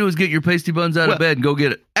 All you had to do is get your pasty buns out of bed and go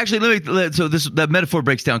get it. Actually, that metaphor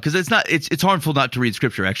breaks down because it's harmful not to read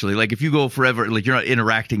scripture. Actually, like if you go forever, like you're not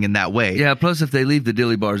interacting in that way. Yeah. Plus, if they leave the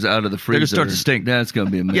Dilly Bars out of the freezer, they're gonna start to stink. That's gonna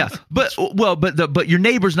be a mess. Yeah, but your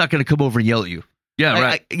neighbor's not gonna come over and yell at you. Yeah,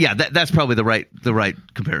 right. That's probably the right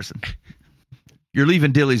comparison. You're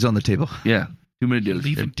leaving dillies on the table. Yeah. Too many dillies.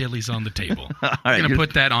 Leaving dillies on the table. Right, I'm going to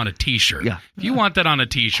put that on a T-shirt. Yeah. If you want that on a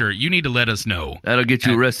T-shirt, you need to let us know. That'll get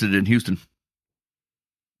you arrested in Houston.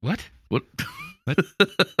 What? What?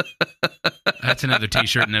 That's another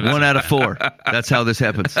T-shirt. 1 out of 4. That's how this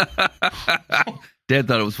happens. Dad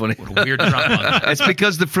thought it was funny. What a weird drop on that. It's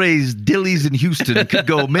because the phrase "dillies in Houston" could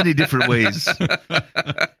go many different ways.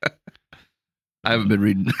 I haven't been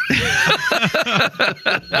reading.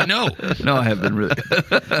 I know. No, I haven't been really.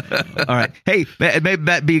 All right. Hey, maybe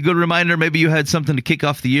that be a good reminder. Maybe you had something to kick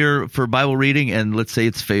off the year for Bible reading, and let's say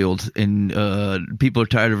it's failed, and people are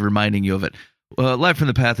tired of reminding you of it. Life from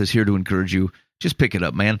the Path is here to encourage you. Just pick it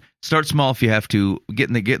up, man. Start small if you have to. Get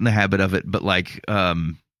in the habit of it. But like,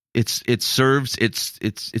 it serves.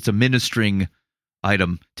 It's a ministering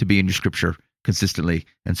item to be in your scripture consistently,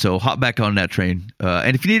 and so hop back on that train.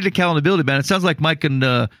 And if you need accountability, man, it sounds like Mike and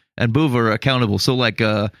Boov are accountable. So like,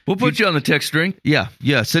 we'll put you on the text string. Yeah.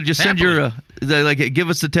 Send your give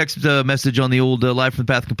us the text message on the old Live from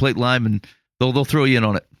the Path complaint line, and they'll throw you in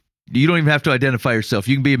on it. You don't even have to identify yourself.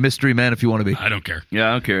 You can be a mystery man if you want to be. I don't care. Yeah,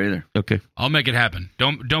 I don't care either. Okay, I'll make it happen.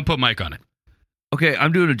 Don't put Mike on it. Okay,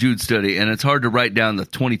 I'm doing a Jude study, and it's hard to write down the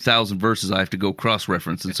 20,000 verses I have to go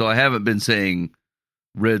cross-reference, and so I haven't been saying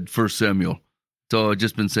read 1 Samuel. So I've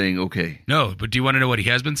just been saying, okay. No, but do you want to know what he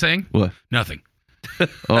has been saying? What? Nothing.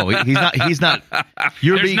 Oh, he's not.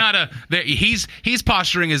 He's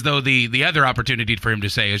posturing as though the other opportunity for him to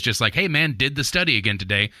say is just like, hey man, did the study again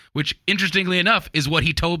today, which interestingly enough is what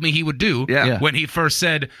he told me he would do when he first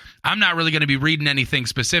said, I'm not really going to be reading anything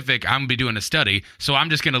specific. I'm going to be doing a study, so I'm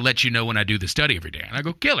just going to let you know when I do the study every day. And I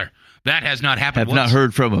go, killer. That has not happened once. Not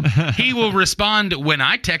heard from him. He will respond when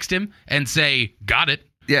I text him and say, got it.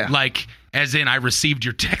 Yeah. Like, as in, I received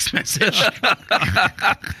your text message.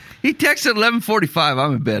 He texted 11:45.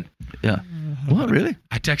 I'm in bed. Yeah. What, really?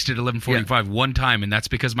 I texted 11:45 one time, and that's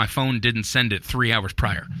because my phone didn't send it 3 hours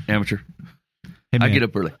prior. Amateur. Hey, I get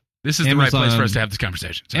up early. This is the right place for us to have this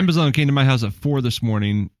conversation. Sorry. Amazon came to my house at 4 this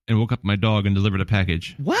morning and woke up my dog and delivered a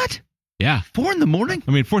package. What? Yeah. 4 in the morning?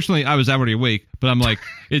 I mean, fortunately, I was already awake, but I'm like,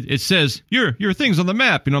 it says, your thing's on the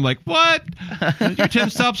map. And I'm like, what? You're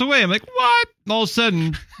 10 stops away. I'm like, what? And all of a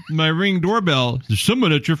sudden, my Ring doorbell, there's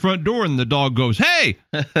someone at your front door, and the dog goes, hey!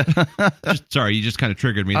 Sorry, you just kind of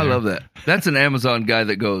triggered me there. I love that. That's an Amazon guy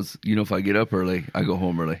that goes, if I get up early, I go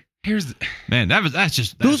home early. Man,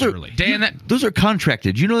 that's those are early. Dan, those are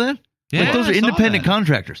contracted. You know that? Yeah, like those are independent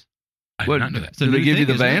contractors. I did not know that. Do they give you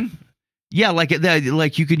the van? Yeah,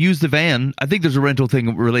 like you can use the van. I think there's a rental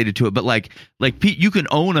thing related to it, but like you can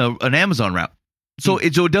own an Amazon route. So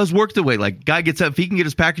it does work the way. Like, guy gets up, if he can get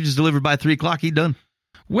his packages delivered by 3:00, he's done.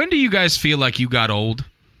 When do you guys feel like you got old?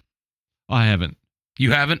 I haven't.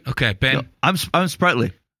 You haven't? Okay, Ben. No, I'm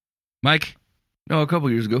sprightly. Mike? No, a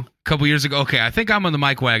couple years ago. Okay, I think I'm on the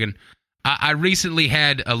Mike wagon. I recently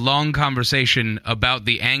had a long conversation about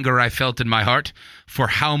the anger I felt in my heart for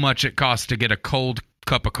how much it costs to get a cold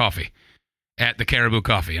cup of coffee at the Caribou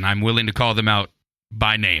Coffee, and I'm willing to call them out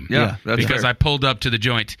by name. Yeah, that's because fair. I pulled up to the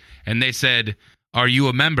joint, and they said, are you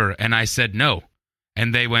a member? And I said, no.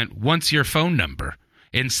 And they went, what's your phone number?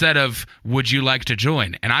 Instead of, would you like to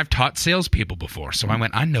join? And I've taught salespeople before, so I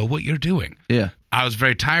went, I know what you're doing. Yeah. I was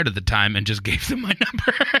very tired at the time and just gave them my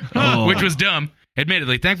number, which was dumb,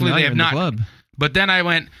 admittedly. Thankfully, they have not. Club. But then I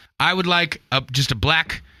went, I would like just a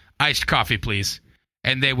black iced coffee, please.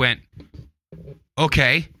 And they went,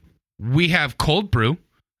 okay, we have cold brew.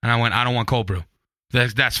 And I went, I don't want cold brew.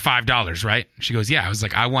 That's $5, right? She goes, yeah. I was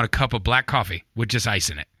like, I want a cup of black coffee with just ice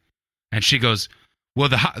in it. And she goes, well,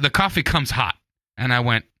 the coffee comes hot. And I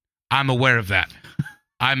went, I'm aware of that.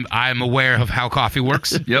 I'm aware of how coffee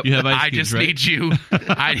works. Yep. You have ice I cubes, just right? need you.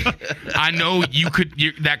 I know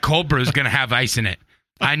that cold brew is going to have ice in it.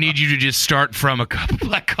 I need you to just start from a cup of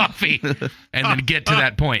black coffee and then get to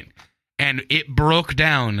that point. and it broke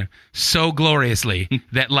down so gloriously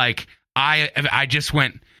that like I just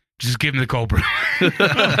went, just give him the cold brew.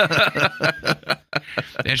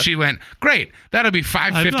 And she went, great, that'll be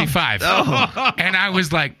 $5.55. Oh. And I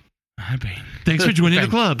was like, I'm paying. Thanks for joining the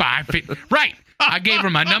club. Right. I gave her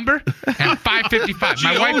my number and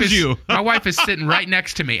 $5.55. My wife is sitting right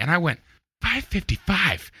next to me, and I went,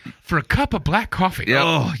 $5.55 for a cup of black coffee. Yep.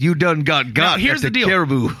 Oh, you done got now, here's the deal.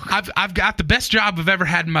 Caribou. I've got the best job I've ever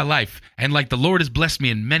had in my life, and like the Lord has blessed me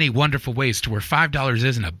in many wonderful ways to where $5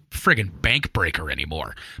 isn't a friggin' bank breaker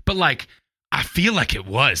anymore. But like, I feel like it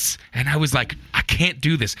was, and I was like, I can't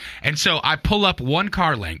do this. And so I pull up one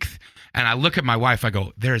car length, and I look at my wife. I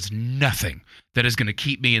go, there is nothing that is going to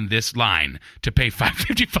keep me in this line to pay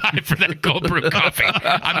 $5.55 for that cold brew coffee.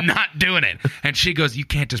 I'm not doing it. And she goes, you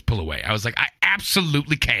can't just pull away. I was like, I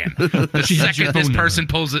absolutely can. The second this person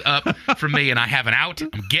pulls it up for me and I have an out,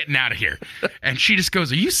 I'm getting out of here. And she just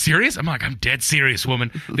goes, are you serious? I'm like, I'm dead serious,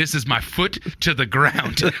 woman. This is my foot to the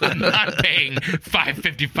ground. I'm not paying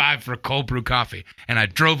 $5.55 for a cold brew coffee. And I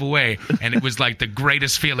drove away, and it was like the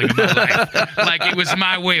greatest feeling of my life. Like, it was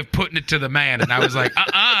my way of putting it to the man. And I was like,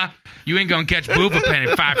 you ain't going to catch Booba paying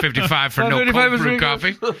 $5.55 for no cold brew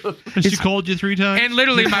coffee. She called you 3 times? And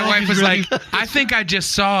literally my wife was like, I think I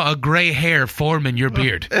just saw a gray hair form in your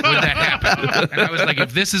beard when that happened. And I was like,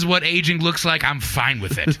 if this is what aging looks like, I'm fine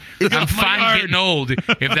with it. I'm fine getting old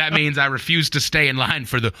if that means I refuse to stay in line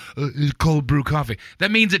for the cold brew coffee.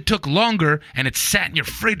 That means it took longer and it sat in your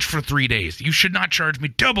fridge for 3 days. You should not charge me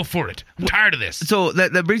double for it. I'm tired of this. So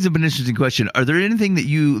that brings up an interesting question. Are there anything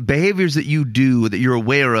behaviors that you do that you're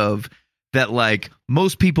aware of that like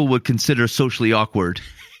most people would consider socially awkward,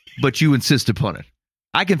 but you insist upon it?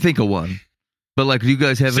 I can think of one, but like, do you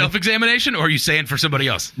guys have self-examination, or are you saying for somebody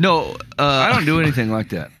else? No, I don't do anything like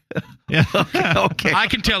that. Yeah. Okay. I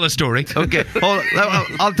can tell a story. Okay, hold on.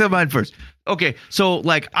 I'll tell mine first. Okay, so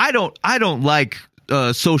like I don't like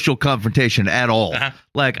social confrontation at all. Uh-huh.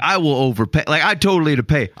 Like, I will overpay. Like, I'd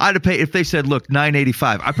pay if they said, look,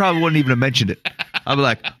 $9.85. I probably wouldn't even have mentioned it. I'd be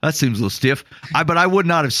like, that seems a little stiff. But I would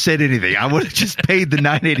not have said anything. I would have just paid the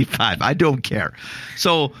 $9.85. I don't care.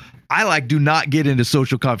 So I do not get into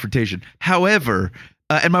social confrontation. However,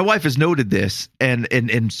 and my wife has noted this, and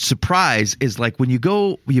surprise is like when you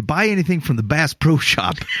buy anything from the Bass Pro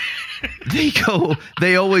Shop,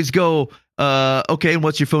 they always go, okay, and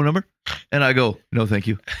what's your phone number? And I go, no, thank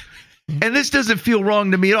you. And this doesn't feel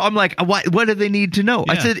wrong to me at all. I'm like, what do they need to know?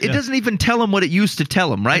 Yeah, I said, it doesn't even tell them what it used to tell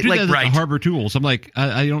them, right? I do that at Harbor Tools. I'm like,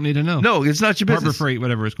 I don't need to know. No, it's not your business. Harbor Freight,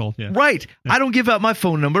 whatever it's called. Yeah. Right. Yeah. I don't give out my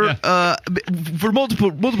phone number for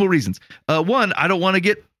multiple reasons. One, I don't want to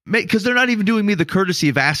get, because they're not even doing me the courtesy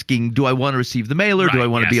of asking, do I want to receive the mail or do I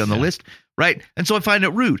want to be on the list? Right. And so I find it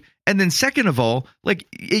rude. And then second of all, like,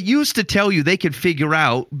 it used to tell you they could figure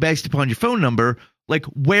out based upon your phone number, like,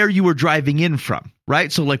 where you were driving in from,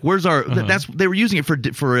 right? So like, where's our? They were using it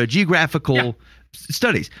for geographical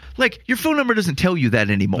studies. Like, your phone number doesn't tell you that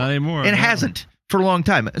anymore. Not anymore. It hasn't for a long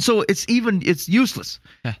time. So it's useless.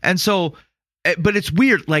 Yeah. And so, but it's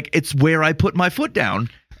weird. Like, it's where I put my foot down.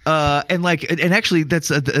 And actually,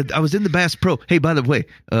 that's I was in the Bass Pro. Hey, by the way,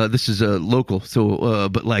 this is local. So,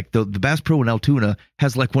 but like the Bass Pro in Altoona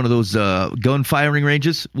has like one of those gun firing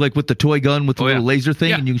ranges, like with the toy gun with the little laser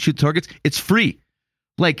thing, and you can shoot targets. It's free.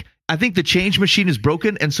 Like, I think the change machine is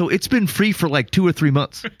broken, and so it's been free for like 2 or 3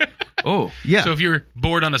 months. Oh, yeah. So if you're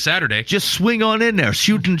bored on a Saturday, just swing on in there,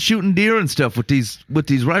 shooting deer and stuff with these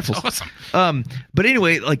rifles. Awesome. But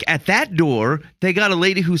anyway, like at that door, they got a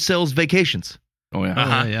lady who sells vacations. Oh yeah.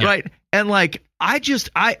 Uh-huh. Yeah. Right. And like, I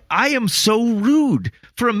am so rude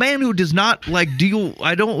for a man who does not like deal.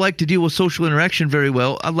 I don't like to deal with social interaction very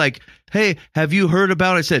well. I'm like, hey, have you heard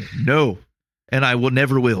about it? I said, no. And I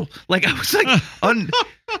never will. Like, I was like,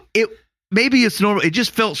 maybe it's normal. It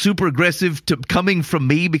just felt super aggressive coming from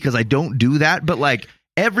me because I don't do that. But like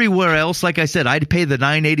everywhere else, like I said, I'd pay the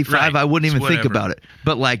 $9.85. Right. I wouldn't even think about it.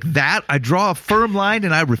 But like that, I draw a firm line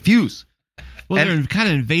and I refuse. Well, they're kind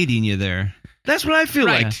of invading you there. That's what I feel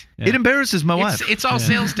like. Yeah. It embarrasses my wife. It's all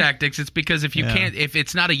sales tactics. It's because if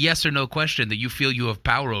it's not a yes or no question that you feel you have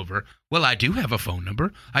power over, well, I do have a phone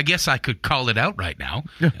number. I guess I could call it out right now.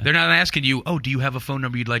 Yeah. They're not asking you, do you have a phone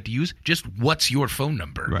number you'd like to use? Just what's your phone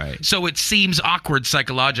number? Right. So it seems awkward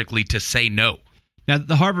psychologically to say no. Now,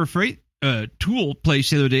 the Harbor Freight tool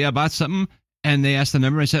place the other day, I bought something and they asked the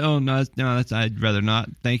number. I said, no, I'd rather not.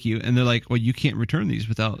 Thank you. And they're like, well, you can't return these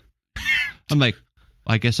without. I'm like,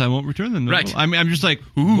 I guess I won't return them. Right. I mean, I'm just like,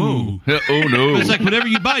 whoa. Oh, no. But it's like, whatever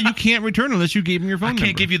you buy, you can't return unless you gave me your phone number. I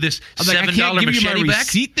can't give you this $7 machete back. I can't give you my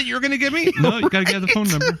receipt that you're going to give me. No, you got to get the phone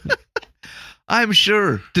number. I'm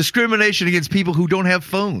sure. Discrimination against people who don't have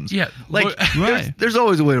phones. Yeah. Like, right. there's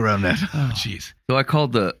always a way around that. Oh, jeez. So I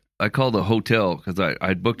called the hotel because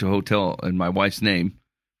I'd booked a hotel in my wife's name,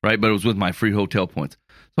 right? But it was with my free hotel points.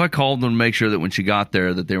 So I called them to make sure that when she got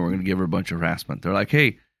there that they weren't going to give her a bunch of harassment. They're like,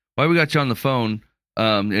 hey, why we got you on the phone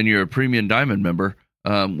and you're a premium diamond member,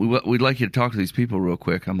 we'd like you to talk to these people real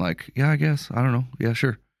quick. I'm like, yeah, I guess. I don't know. Yeah,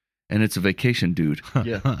 sure. And it's a vacation dude.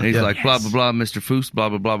 Yeah. And he's like, blah, blah, blah, Mr. Foose, blah,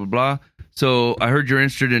 blah, blah, blah, blah. So I heard you're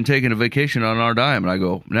interested in taking a vacation on our dime. And I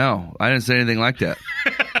go, no, I didn't say anything like that.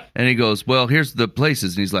 And he goes, well, here's the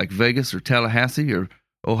places. And he's like, Vegas or Tallahassee or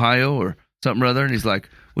Ohio or something or other. And he's like,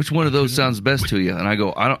 which one of those sounds best to you? And I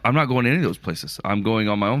go, I'm not going to any of those places. I'm going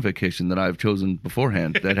on my own vacation that I've chosen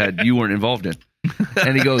beforehand that you weren't involved in.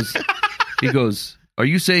 And he goes, are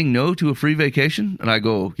you saying no to a free vacation? And I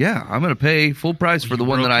go, yeah, I'm going to pay full price for the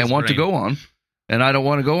one that I want to go on. And I don't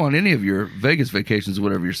want to go on any of your Vegas vacations or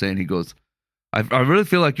whatever you're saying. He goes, I really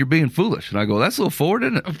feel like you're being foolish. And I go, that's a little forward,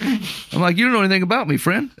 isn't it? I'm like, you don't know anything about me,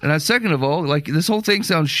 friend. And second of all, like, this whole thing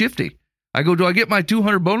sounds shifty. I go, do I get my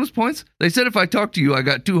 200 bonus points? They said if I talk to you, I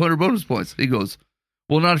got 200 bonus points. He goes,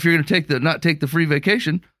 well, not if you're going to not take the free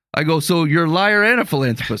vacation. I go, so you're a liar and a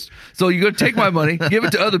philanthropist. So you're going to take my money, give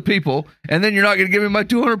it to other people, and then you're not going to give me my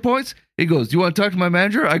 200 points? He goes, do you want to talk to my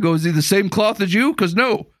manager? I go, is he the same cloth as you? Because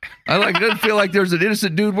no. It doesn't feel like there's an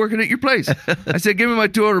innocent dude working at your place. I said, give me my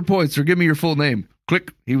 200 points or give me your full name.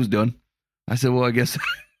 Click. He was done. I said, well, I guess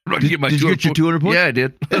I'm going to get my 200 Did you get your 200 points? Yeah, I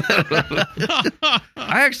did.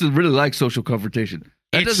 I actually really like social confrontation.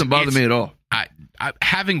 That doesn't bother me at all. I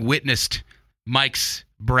having witnessed Mike's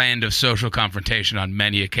brand of social confrontation on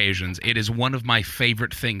many occasions, it is one of my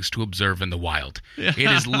favorite things to observe in the wild. It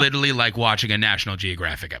is literally like watching a National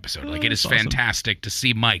Geographic episode. Like, it is fantastic to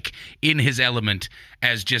see Mike in his element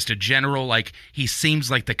as just a general, like, he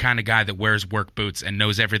seems like the kind of guy that wears work boots and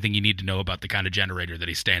knows everything you need to know about the kind of generator that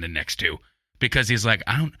he's standing next to, because he's like,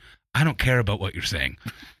 I don't care about what you're saying.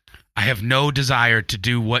 I have no desire to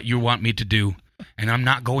do what you want me to do, and I'm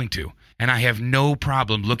not going to. And I have no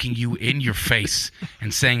problem looking you in your face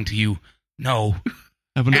and saying to you, no,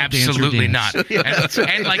 absolutely not.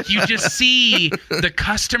 And like, you just see the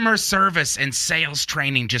customer service and sales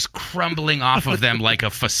training just crumbling off of them like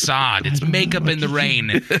a facade. It's makeup in the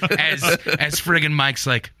rain as friggin' Mike's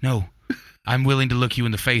like, no, I'm willing to look you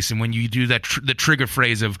in the face. And when you do that, the trigger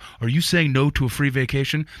phrase of, are you saying no to a free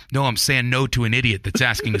vacation? No, I'm saying no to an idiot that's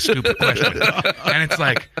asking a stupid question. And it's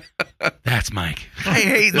like, that's Mike. I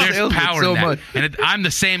hate There's power so in that. much. And I'm the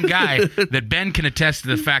same guy that Ben can attest to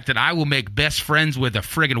the fact that I will make best friends with a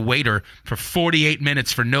friggin' waiter for 48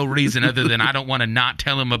 minutes for no reason other than I don't want to not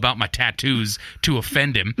tell him about my tattoos to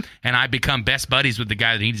offend him. And I become best buddies with the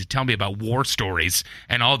guy that needs to tell me about war stories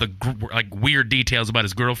and all the weird details about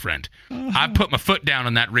his girlfriend. I've put my foot down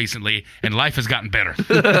on that recently, and life has gotten better.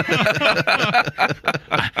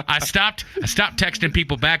 I stopped texting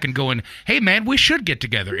people back and going, hey, man, we should get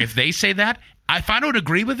together. If they say that, if I don't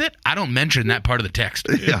agree with it, I don't mention that part of the text.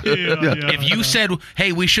 If you said,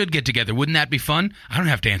 hey, we should get together, wouldn't that be fun? I don't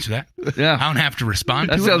have to answer that. Yeah. I don't have to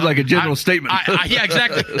respond That to it. sounds like a general statement. Yeah,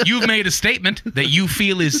 exactly. You've made a statement that you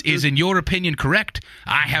feel is in your opinion correct.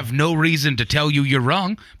 I have no reason to tell you you're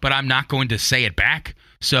wrong, but I'm not going to say it back.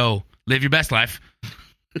 So live your best life.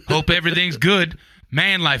 Hope everything's good.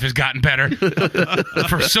 Man, life has gotten better.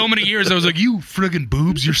 For so many years, I was like, you friggin'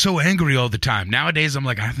 boobs, you're so angry all the time. Nowadays, I'm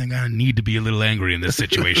like, I think I need to be a little angry in this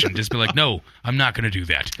situation. Just be like, no, I'm not going to do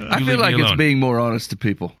that. I feel like it's being more honest to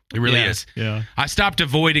people. It really is. Yeah. I stopped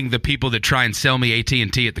avoiding the people that try and sell me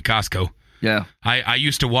AT&T at the Costco. Yeah. I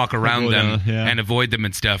used to walk around them and avoid them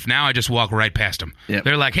and stuff. Now I just walk right past them. Yep.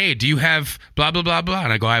 They're like, hey, do you have blah, blah, blah, blah?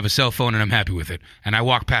 And I go, I have a cell phone and I'm happy with it. And I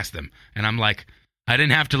walk past them. And I'm like, I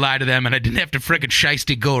didn't have to lie to them, and I didn't have to frickin'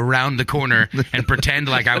 shiesty go around the corner and pretend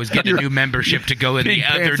like I was getting a new membership to go in the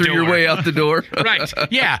other door. Your way out the door. Right.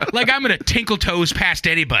 Yeah. Like, I'm going to tinkle toes past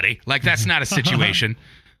anybody. Like, that's not a situation.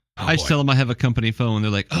 I just tell them I have a company phone.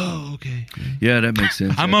 They're like, oh, okay. Yeah, that makes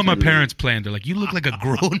sense. I'm on my parents' plan. They're like, you look like a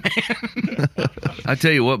grown man. I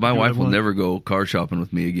tell you what, my wife will never go car shopping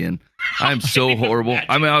with me again. I'm so horrible.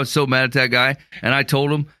 I mean, I was so mad at that guy, and I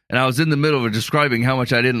told him, and I was in the middle of describing how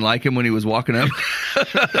much I didn't like him when he was walking up.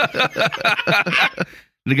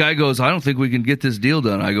 The guy goes, I don't think we can get this deal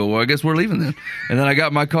done. I go, well, I guess we're leaving then. And then I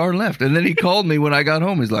got my car and left. And then he called me when I got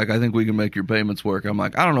home. He's like, I think we can make your payments work. I'm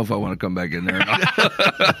like, I don't know if I want to come back in there or not.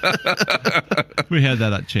 We had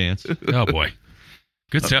that chance. Oh, boy.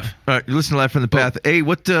 Good stuff. All right, you listen to Live from the Path. Hey,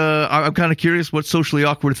 what? I'm kind of curious. What socially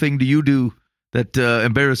awkward thing do you do that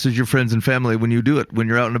embarrasses your friends and family when you do it, when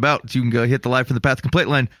you're out and about? So you can go hit the Live from the Path complaint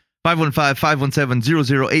line,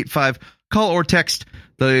 515-517-0085. Call or text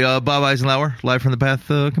The Bob Eisenhower, Live from the Path,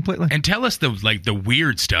 completely. And tell us the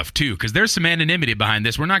weird stuff too, because there's some anonymity behind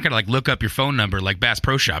this. We're not gonna look up your phone number like Bass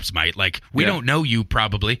Pro Shops might. We don't know you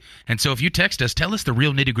probably, and so if you text us, tell us the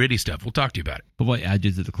real nitty gritty stuff. We'll talk to you about it. But what add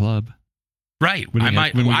you to the club? Right.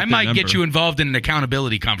 I might get you involved in an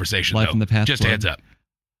accountability conversation. Live from the Path. Just club. a heads up.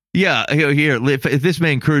 Yeah, here. If this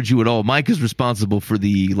may encourage you at all, Mike is responsible for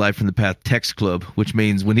the Life from the Path text club, which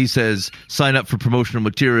means when he says sign up for promotional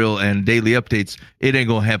material and daily updates, it ain't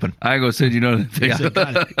gonna happen. I ain't gonna send you none of the things.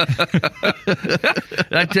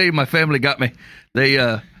 I tell you, my family got me. They,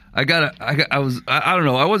 I don't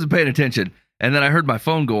know. I wasn't paying attention, and then I heard my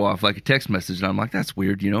phone go off like a text message, and I'm like, that's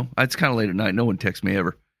weird. It's kind of late at night. No one texts me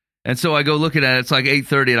ever, and so I go looking at it. It's like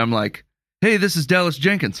 8:30, and I'm like, hey, this is Dallas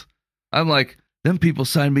Jenkins. I'm like. Them people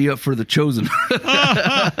signed me up for The Chosen.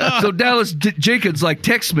 So Dallas Jenkins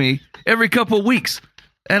texts me every couple of weeks.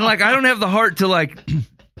 And I don't have the heart to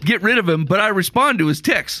get rid of him, but I respond to his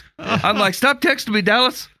texts. I'm like, stop texting me,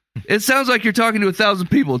 Dallas. It sounds like you're talking to 1,000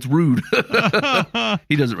 people. It's rude.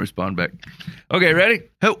 He doesn't respond back. Okay, ready?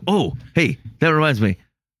 Hey, that reminds me.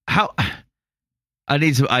 I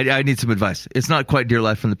need some advice. It's not quite Dear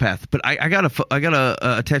Life from the Path, but I got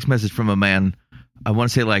a text message from a man. I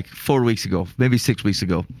want to say 4 weeks ago, maybe 6 weeks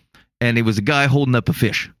ago. And it was a guy holding up a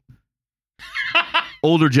fish.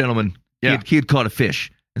 Older gentleman. Yeah. He had caught a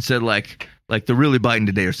fish and said they're really biting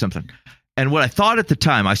today or something. And what I thought at the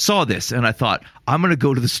time, I saw this and I thought, I'm going to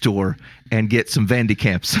go to the store and get some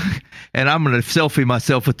Vandicamps. And I'm going to selfie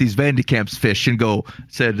myself with these Vandicamps fish and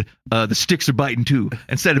said, the sticks are biting too,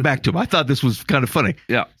 and send it back to him. I thought this was kind of funny.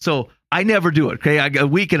 Yeah. So I never do it. Okay. A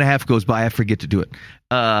week and a half goes by. I forget to do it.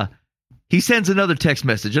 He sends another text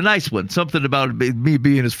message, a nice one, something about me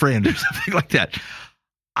being his friend or something like that.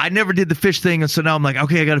 I never did the fish thing, and so now I'm like,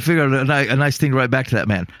 okay, I got to figure out a nice thing to write back to that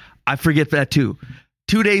man. I forget that too.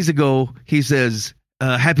 2 days ago, he says,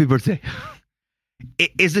 happy birthday.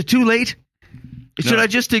 Is it too late? No. Should I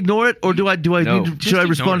just ignore it, or should I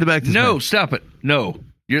respond back to this man? Stop it. No.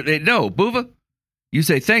 No, Boova. You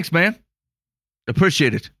say, thanks, man.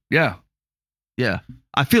 Appreciate it. Yeah. Yeah.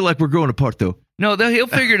 I feel like we're growing apart, though. No, he'll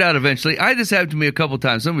figure it out eventually. This happened to me a couple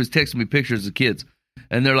times. Somebody's texting me pictures of kids,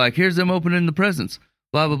 and they're like, here's them opening the presents,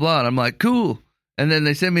 blah, blah, blah. And I'm like, cool. And then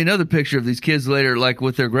they send me another picture of these kids later,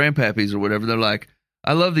 with their grandpappies or whatever. They're like,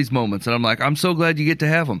 I love these moments. And I'm like, I'm so glad you get to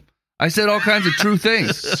have them. I said all kinds of true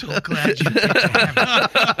things. So glad you get to have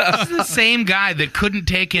them. This is the same guy that couldn't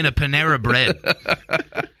take in a Panera Bread.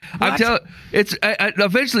 I'm telling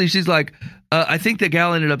eventually she's like, I think the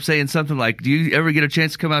gal ended up saying something like, do you ever get a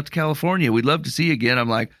chance to come out to California? We'd love to see you again. I'm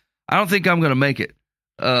like, I don't think I'm going to make it.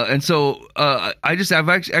 And so I've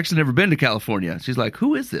actually never been to California. She's like,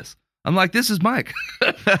 who is this? I'm like, this is Mike.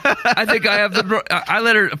 I think I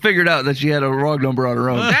let her figure it out that she had a wrong number on her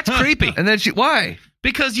own. That's creepy. And then why?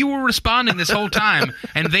 Because you were responding this whole time,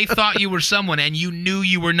 and they thought you were someone, and you knew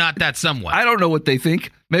you were not that someone. I don't know what they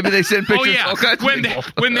think. Maybe they send pictures of all kinds of people.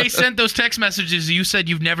 When they sent those text messages, you said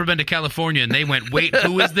you've never been to California, and they went, wait,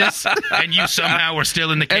 who is this? And you somehow were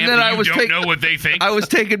still in the camp, and you don't know what they think. I was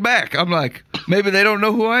taken back. I'm like, maybe they don't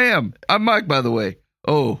know who I am. I'm Mike, by the way.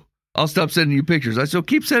 Oh, I'll stop sending you pictures. I said,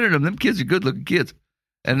 keep sending them. Them kids are good-looking kids.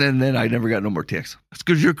 And then I never got no more texts. That's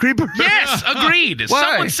because you're a creeper. Yes, agreed. Why?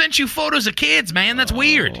 Someone sent you photos of kids, man. That's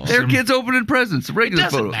weird. They're kids opening presents. Regular It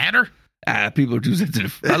doesn't photos. matter. People are too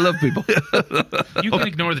sensitive. I love people. You can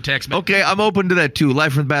ignore the text. Man. Okay, I'm open to that too.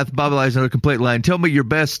 Life from the Path, Bob Elias, another complaint line. Tell me your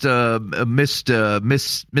best misdialed.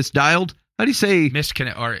 How do you say?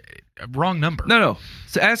 Wrong number. No.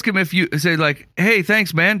 So ask him if you say hey,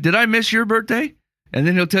 thanks, man. Did I miss your birthday? And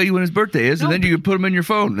then he'll tell you when his birthday is, and then you can put him in your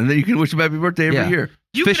phone, and then you can wish him happy birthday every year.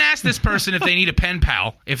 You can ask this person if they need a pen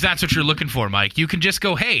pal, if that's what you're looking for, Mike. You can just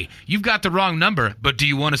go, hey, you've got the wrong number, but do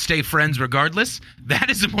you want to stay friends regardless? That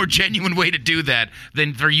is a more genuine way to do that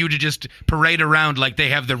than for you to just parade around like they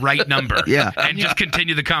have the right number and just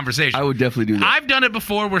continue the conversation. I would definitely do that. I've done it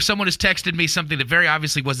before where someone has texted me something that very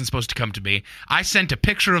obviously wasn't supposed to come to me. I sent a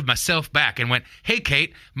picture of myself back and went, hey,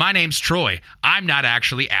 Kate, my name's Troy. I'm not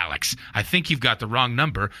actually Alex. I think you've got the wrong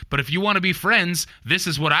number, but if you want to be friends, this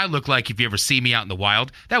is what I look like if you ever see me out in the wild.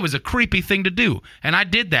 That was a creepy thing to do, and I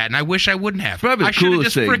did that, and I wish I wouldn't have. Probably I should have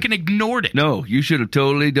just freaking ignored it. No, you should have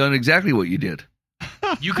totally done exactly what you did.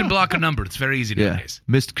 You can block a number. It's very easy nowadays.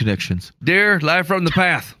 Missed connections. Dear Live from the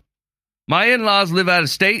Path, my in-laws live out of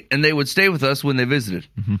state, and they would stay with us when they visited.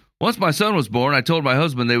 Mm-hmm. Once my son was born, I told my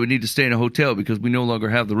husband they would need to stay in a hotel because we no longer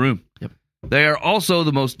have the room. Yep. They are also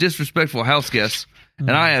the most disrespectful house guests, and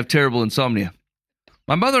I have terrible insomnia.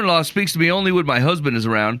 My mother-in-law speaks to me only when my husband is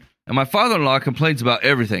around, and my father-in-law complains about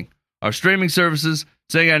everything. Our streaming services,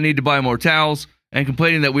 saying I need to buy more towels, and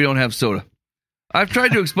complaining that we don't have soda. I've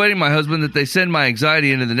tried to explain to my husband that they send my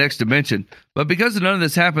anxiety into the next dimension, but because none of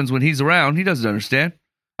this happens when he's around, he doesn't understand.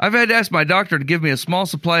 I've had to ask my doctor to give me a small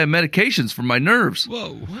supply of medications for my nerves.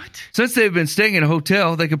 Whoa, what? Since they've been staying in a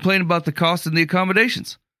hotel, they complain about the cost and the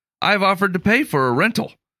accommodations. I've offered to pay for a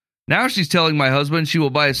rental. Now she's telling my husband she will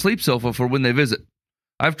buy a sleep sofa for when they visit.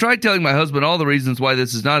 I've tried telling my husband all the reasons why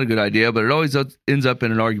this is not a good idea, but it always ends up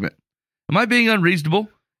in an argument. Am I being unreasonable?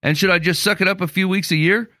 And should I just suck it up a few weeks a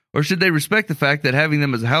year? Or should they respect the fact that having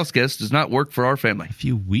them as a house guest does not work for our family? A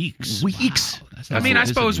few weeks. Weeks. Wow. I mean, I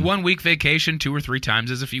suppose 1 week vacation 2 or 3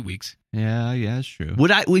 times is a few weeks. Yeah, that's true.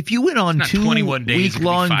 Would I, if you went on It's not 21 days, it could be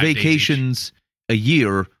week-long 5 days vacations a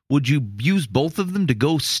year, would you use both of them to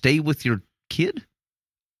go stay with your kid?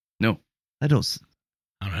 No. I don't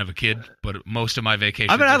have a kid, but most of my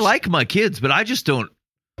vacations. I mean, I are- like my kids, but I just don't.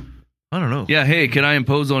 I don't know. Yeah, hey, can I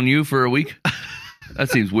impose on you for a week? That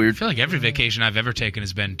seems I weird. feel like every vacation I've ever taken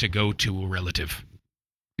has been to go to a relative.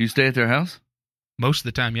 Do you stay at their house? Most of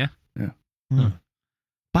the time, yeah.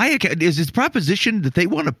 Is this proposition that they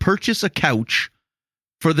want to purchase a couch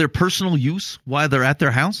for their personal use while they're at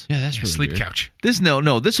their house? Yeah, that's really Sleep weird. couch.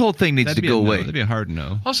 This whole thing needs to go away. That'd be a hard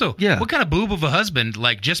no. Also, Yeah. what kind of boob of a husband,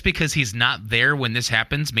 like, just because he's not there when this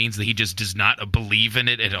happens means that he just does not believe in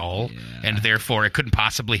it at all, and therefore it couldn't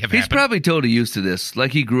possibly have He's happened? probably totally used to this.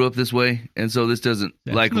 Like he grew up this way, and so this doesn't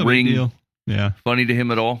Yeah, like it's no big ring deal. Yeah. funny to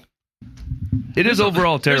him at all. It is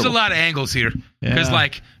overall terrible. There's a lot of angles here. Because, Yeah.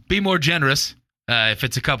 like, be more generous if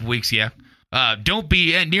it's a couple weeks, yeah. Don't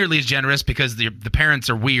be nearly as generous because the parents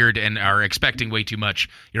are weird and are expecting way too much.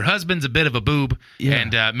 Your husband's a bit of a boob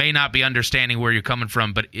and may not be understanding where you're coming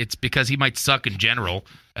from, but it's because he might suck in general.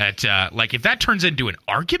 Like, if that turns into an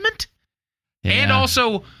argument, and Yeah.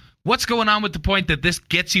 also, what's going on with the point that this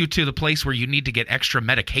gets you to the place where you need to get extra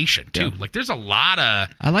medication, too? Yeah. Like, there's a lot of...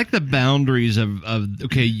 I like the boundaries of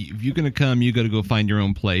okay, if you're going to come, you got to go find your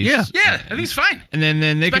own place. Yeah. Yeah, I think it's fine. And then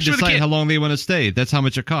they can Especially with a decide kid. how long they want to stay. That's how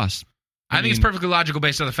much it costs. I think it's perfectly logical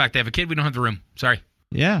based on the fact they have a kid. We don't have the room. Sorry.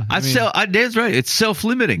 Yeah. Dan's right. It's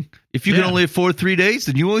self-limiting. If you can Yeah. only afford 3 days,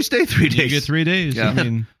 then you only stay 3 you days. get 3 days. Yeah. I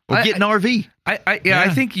mean, Or get an RV. I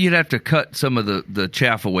think you'd have to cut some of the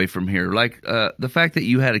chaff away from here. Like the fact that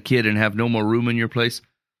you had a kid and have no more room in your place.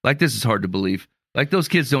 Like, this is hard to believe. Like, those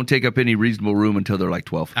kids don't take up any reasonable room until they're like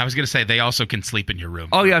 12. I was going to say they also can sleep in your room.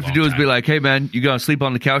 All for you a have to long do is time. be like, hey, man, you going to sleep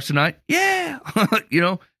on the couch tonight? Yeah.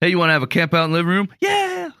 Hey, you want to have a camp out in the living room?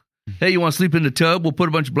 Yeah. Hey, you want to sleep in the tub? We'll put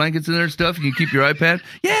a bunch of blankets in there and stuff. You can keep your iPad?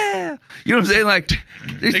 Yeah. You know what I'm saying? Like,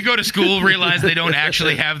 They go to school, realize they don't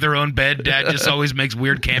actually have their own bed. Dad just always makes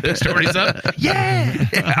weird camping stories up.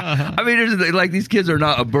 yeah. I mean, there's like, these kids are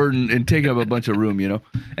not a burden and taking up a bunch of room,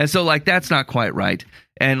 And so, like, that's not quite right.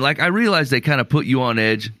 And, like, I realize they kind of put you on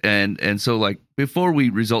edge. And so, like, before we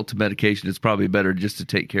resort to medication, it's probably better just to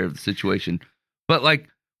take care of the situation. But, like,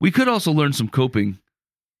 we could also learn some coping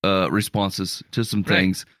responses to some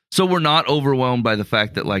things. So we're not overwhelmed by the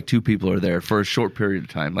fact that, like, 2 people are there for a short period of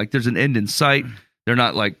time. Like, there's an end in sight. They're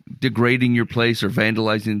not, like, degrading your place or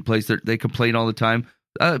vandalizing the place. They complain all the time.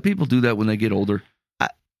 People do that when they get older.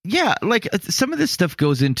 Yeah, like some of this stuff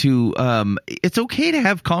goes into it's okay to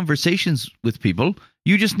have conversations with people.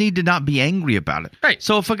 You just need to not be angry about it. Right.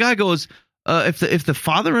 So if a guy goes, if the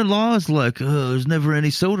father-in-law is like, there's never any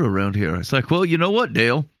soda around here. It's like, well, you know what,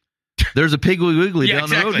 Dale? There's a Piggly Wiggly Yeah, down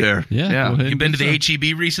the exactly. road there. yeah. Yeah. go ahead You've and been to get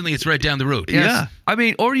the HEB recently? It's right down the road. Yes. Yeah. I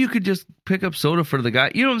mean, or you could just pick up soda for the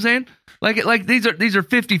guy. You know what I'm saying? Like these are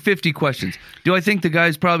 50-50 questions. Do I think the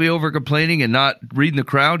guy's probably over complaining and not reading the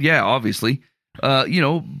crowd? Yeah, obviously.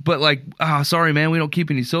 But like, sorry, man, we don't keep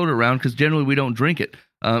any soda around because generally we don't drink it.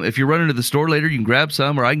 If you're running to the store later, you can grab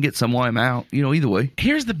some, or I can get some while I'm out. Either way.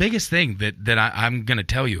 Here's the biggest thing that I'm going to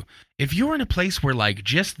tell you. If you're in a place where, like,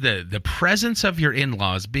 just the presence of your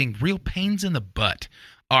in-laws being real pains in the butt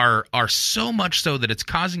are so much so that it's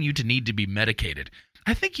causing you to need to be medicated,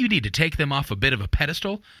 I think you need to take them off a bit of a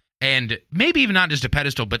pedestal, and maybe even not just a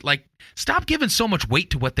pedestal, but, like, stop giving so much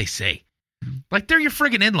weight to what they say. Like, they're your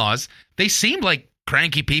friggin' in-laws. They seem like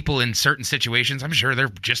cranky people in certain situations. I'm sure they're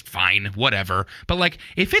just fine, whatever. But, like,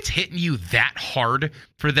 if it's hitting you that hard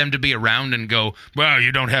for them to be around and go, well,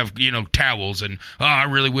 you don't have, towels, and, I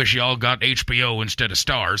really wish y'all got HBO instead of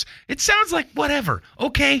Stars. It sounds like whatever.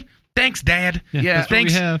 Okay. Thanks, Dad. Yeah, that's what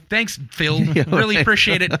thanks. we have. Thanks, Phil. Really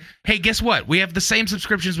appreciate it. Hey, guess what? We have the same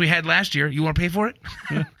subscriptions we had last year. You want to pay for it?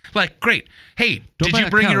 Like, great. Hey, Don't did buy you a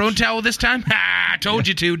bring your couch. own towel this time? I told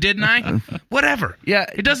you to, didn't I? Whatever. Yeah.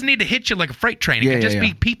 It doesn't need to hit you like a freight train. It can just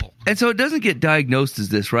be people. And so it doesn't get diagnosed as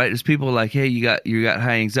this, right? It's people like, hey, you got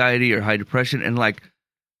high anxiety or high depression, and, like,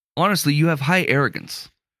 honestly, you have high arrogance,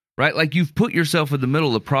 right? Like, you've put yourself in the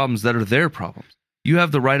middle of problems that are their problems. you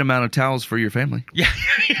have the right amount of towels for your family. Yeah.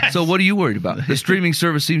 Yes. So what are you worried about? The streaming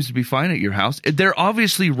service seems to be fine at your house. They're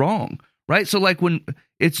obviously wrong, right? So like when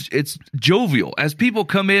it's jovial, as people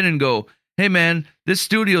come in and go, hey man, this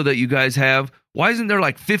studio that you guys have, why isn't there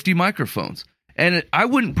like 50 microphones? And I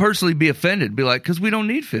wouldn't personally be offended, be like, because we don't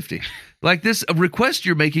need 50. Like this request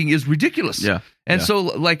you're making is ridiculous. Yeah. And so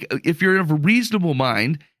like if you're of a reasonable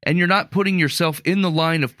mind and you're not putting yourself in the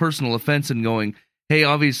line of personal offense and going, hey,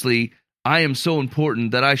 obviously I am so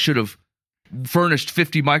important that I should have furnished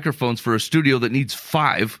 50 microphones for a studio that needs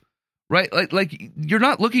 5, right? Like you're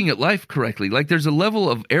not looking at life correctly. Like there's a level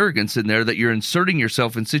of arrogance in there that you're inserting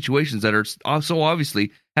yourself in situations that are so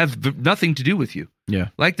obviously have nothing to do with you. Yeah.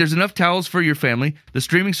 Like there's enough towels for your family. The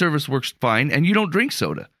streaming service works fine and you don't drink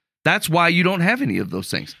soda. That's why you don't have any of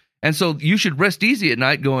those things. And so you should rest easy at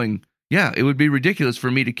night going, yeah, it would be ridiculous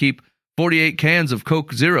for me to keep 48 cans of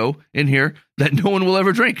Coke Zero in here that no one will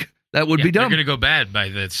ever drink. That would be dumb. They're going to go bad by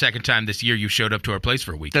the second time this year you showed up to our place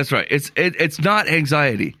for a week. That's right. It's not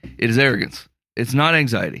anxiety. It is arrogance. It's not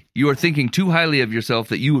anxiety. You are thinking too highly of yourself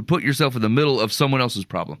that you would put yourself in the middle of someone else's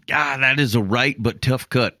problem. God, that is a right but tough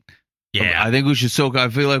cut. Yeah. I think we should I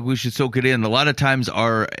feel like we should soak it in. A lot of times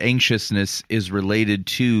our anxiousness is related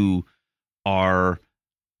to our,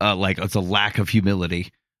 like it's a lack of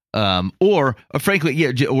humility. Or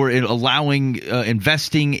frankly, or in allowing,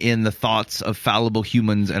 investing in the thoughts of fallible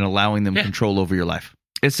humans and allowing them control over your life.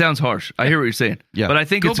 It sounds harsh. I hear what you're saying. Yeah. But I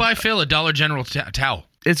think Go buy Phil a Dollar General towel.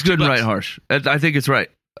 It's good and right harsh. I think it's right.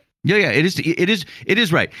 Yeah, it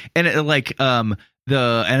is right. And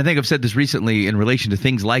and I think I've said this recently in relation to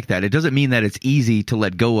things like that. It doesn't mean that it's easy to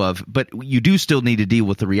let go of, but you do still need to deal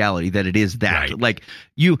with the reality that it is that. Right. Like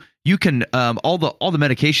you can all the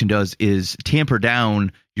medication does is tamper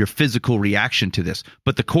down your physical reaction to this.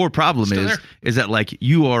 But the core problem is that like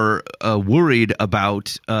you are worried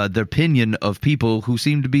about the opinion of people who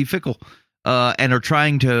seem to be fickle and are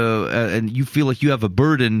trying to and you feel like you have a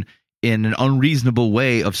burden in an unreasonable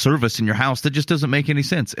way of service in your house that just doesn't make any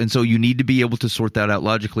sense. And so you need to be able to sort that out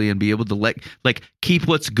logically and be able to keep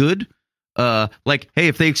what's good. Hey,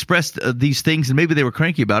 if they expressed these things and maybe they were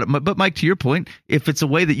cranky about it, but Mike, to your point, if it's a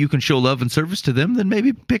way that you can show love and service to them, then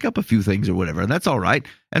maybe pick up a few things or whatever. And that's all right.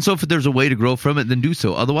 And so if there's a way to grow from it, then do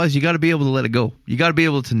so. Otherwise, you got to be able to let it go. You got to be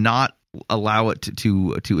able to not allow it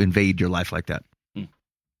to invade your life like that.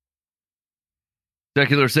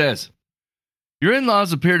 Secular says, your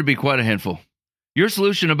in-laws appear to be quite a handful. Your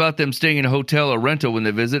solution about them staying in a hotel or rental when they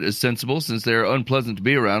visit is sensible since they are unpleasant to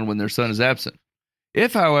be around when their son is absent.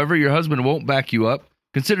 If, however, your husband won't back you up,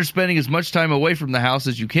 consider spending as much time away from the house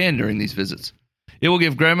as you can during these visits. It will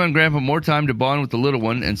give Grandma and Grandpa more time to bond with the little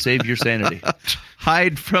one and save your sanity.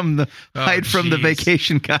 Hide from the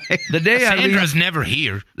vacation guy. Sandra's never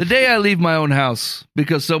here. The day I leave my own house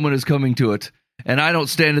because someone is coming to it, and I don't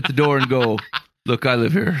stand at the door and go, look, I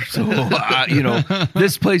live here, so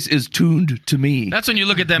this place is tuned to me. That's when you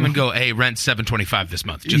look at them and go, "Hey, rent $725 this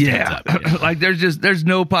month." Just heads up. Yeah. Like there's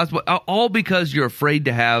no possible, all because you're afraid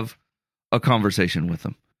to have a conversation with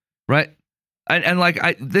them, right? And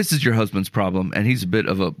this is your husband's problem, and he's a bit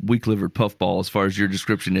of a weak-livered puffball as far as your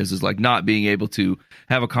description is like not being able to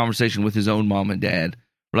have a conversation with his own mom and dad.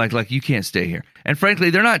 Like you can't stay here, and frankly,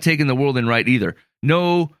 they're not taking the world in right either.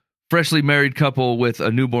 No freshly married couple with a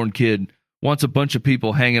newborn kid wants a bunch of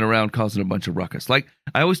people hanging around causing a bunch of ruckus. Like,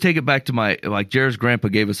 I always take it back to Jared's grandpa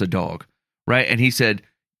gave us a dog, right? And he said,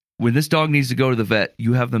 when this dog needs to go to the vet,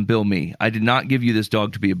 you have them bill me. I did not give you this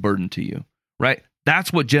dog to be a burden to you, right?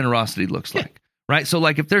 That's what generosity looks like, right? So,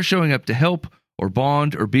 if they're showing up to help or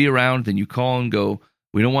bond or be around, then you call and go,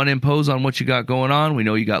 we don't want to impose on what you got going on. We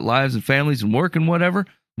know you got lives and families and work and whatever.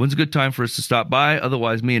 When's a good time for us to stop by?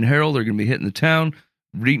 Otherwise, me and Harold are going to be hitting the town,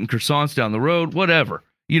 eating croissants down the road, whatever.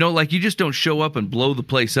 You just don't show up and blow the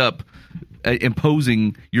place up,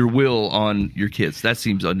 imposing your will on your kids. That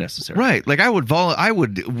seems unnecessary. Right. Like I would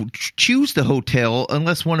choose the hotel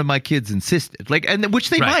unless one of my kids insisted. Which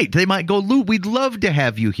they might. They might go, Lou, we'd love to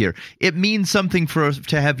have you here. It means something for us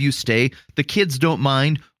to have you stay. The kids don't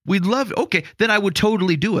mind. We'd love. Okay, then I would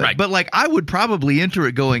totally do it. Right. But I would probably enter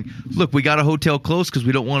it going, look, we got a hotel close because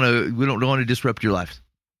we don't want to disrupt your life.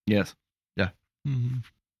 Yes. Yeah.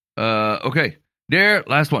 Mm-hmm. Okay.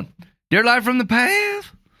 Last one. Dear Live from the Past.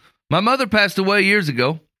 My mother passed away years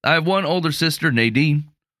ago. I have one older sister, Nadine.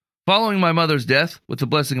 Following my mother's death, with the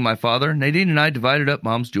blessing of my father, Nadine and I divided up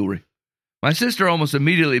Mom's jewelry. My sister almost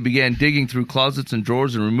immediately began digging through closets and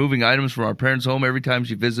drawers and removing items from our parents' home every time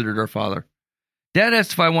she visited our father. Dad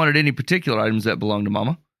asked if I wanted any particular items that belonged to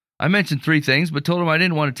Mama. I mentioned 3 things, but told him I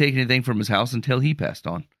didn't want to take anything from his house until he passed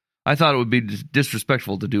on. I thought it would be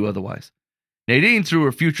disrespectful to do otherwise. Nadine threw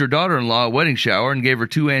her future daughter-in-law a wedding shower and gave her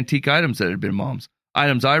 2 antique items that had been Mom's,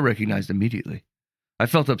 items I recognized immediately. I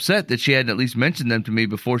felt upset that she hadn't at least mentioned them to me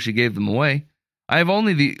before she gave them away. I have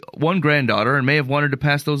only the one granddaughter and may have wanted to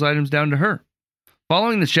pass those items down to her.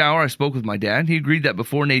 Following the shower, I spoke with my dad. He agreed that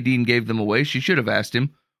before Nadine gave them away, she should have asked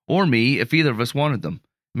him, or me, if either of us wanted them.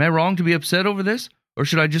 Am I wrong to be upset over this, or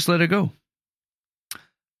should I just let it go?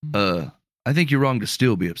 I think you're wrong to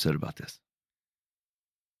still be upset about this.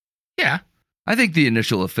 Yeah. I think the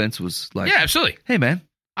initial offense was like, yeah, absolutely. Hey, man.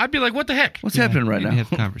 I'd be like, what the heck? What's happening right now?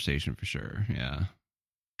 Have a conversation for sure. Yeah.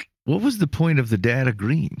 What was the point of the dad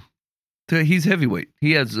agreeing? He's heavyweight.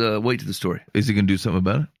 He has weight to the story. Is he going to do something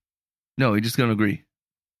about it? No, he's just going to agree.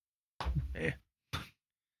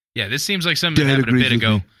 Yeah, this seems like something that happened a bit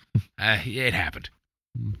ago. It happened.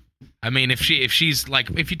 I mean, if she's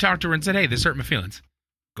like, if you talk to her and said, hey, this hurt my feelings.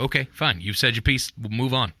 Okay, fine. You've said your piece. We'll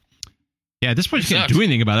move on. Yeah, at this point, you can't do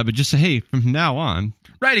anything about it, but just say, hey, from now on.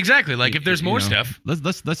 Right, exactly. Like, if there's more stuff.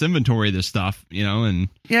 Let's inventory this stuff, and.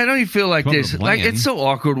 Yeah, don't you feel like this? Like, it's so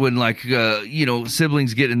awkward when, like,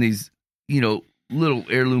 siblings get in these, little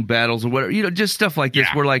heirloom battles or whatever, just stuff like this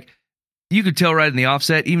where, like, you could tell right in the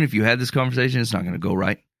offset, even if you had this conversation, it's not going to go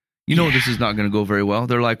right. This is not going to go very well.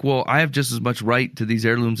 They're like, well, I have just as much right to these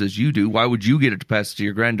heirlooms as you do. Why would you get it to pass it to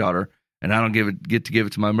your granddaughter, and I don't get to give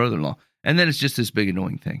it to my mother-in-law? And then it's just this big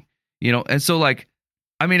annoying thing, And so, like,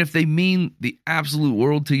 I mean, if they mean the absolute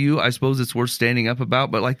world to you, I suppose it's worth standing up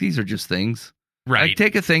about. But, like, these are just things. Right. Like,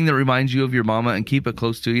 take a thing that reminds you of your mama and keep it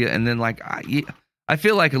close to you. And then, like, I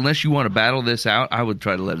feel like unless you want to battle this out, I would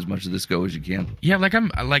try to let as much of this go as you can. Yeah,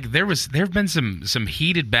 there have been some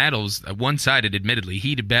heated battles, one-sided, admittedly,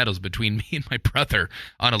 heated battles between me and my brother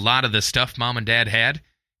on a lot of the stuff Mom and Dad had,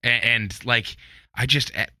 and like I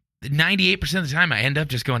just 98% of the time I end up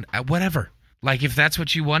just going whatever. Like if that's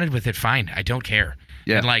what you wanted with it, fine. I don't care.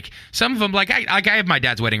 Yeah. And like some of them, like I have my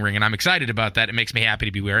dad's wedding ring, and I'm excited about that. It makes me happy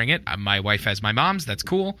to be wearing it. My wife has my mom's. That's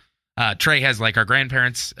cool. Trey has like our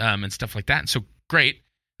grandparents and stuff like that. And so. Great.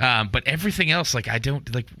 But everything else, like, I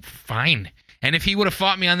don't, like, fine. And if he would have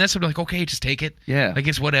fought me on this, I'd be like, okay, just take it. Yeah. Like,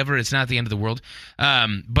 it's whatever. It's not the end of the world.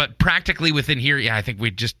 But practically within here, yeah, I think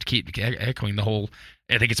we just keep echoing the whole,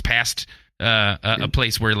 I think it's past a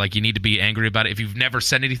place where, like, you need to be angry about it. If you've never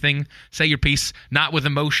said anything, say your piece, not with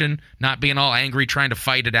emotion, not being all angry, trying to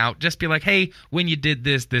fight it out. Just be like, hey, when you did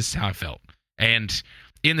this is how I felt. And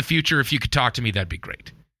in the future, if you could talk to me, that'd be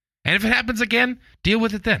great. And if it happens again, deal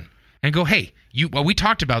with it then. And go, hey, we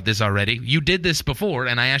talked about this already. You did this before,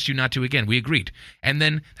 and I asked you not to again. We agreed. And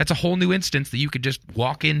then that's a whole new instance that you could just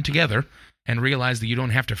walk in together and realize that you don't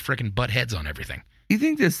have to frickin' butt heads on everything. You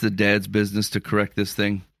think it's the dad's business to correct this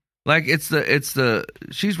thing? Like,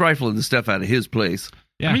 she's rifling the stuff out of his place.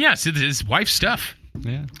 Yeah. I mean, yeah, it's his wife's stuff.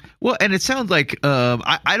 Yeah. Well, and it sounds like,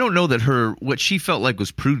 I don't know that what she felt like was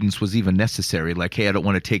prudence was even necessary. Like, hey, I don't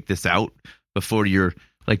want to take this out before you're...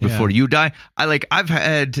 before you die. I've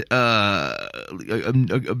had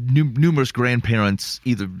numerous grandparents,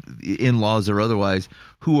 either in-laws or otherwise,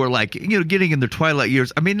 who are like, getting in their twilight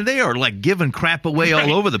years. I mean, they are like giving crap away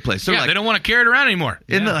all over the place. They're they don't want to carry it around anymore.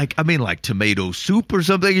 And like tomato soup or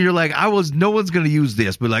something. And you're like, no one's going to use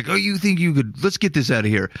this. But like, oh, you think you could? Let's get this out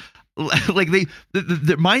of here. Like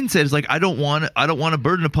their mindset is like, I don't want a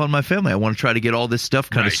burden upon my family. I want to try to get all this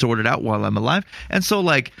stuff kind of sorted out while I'm alive. And so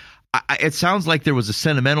like. It sounds like there was a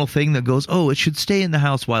sentimental thing that goes, oh, it should stay in the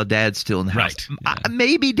house while Dad's still in the house. Right. Yeah.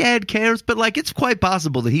 Maybe Dad cares, but like it's quite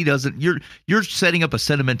possible that he doesn't. You're setting up a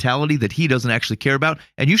sentimentality that he doesn't actually care about,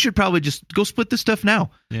 and you should probably just go split this stuff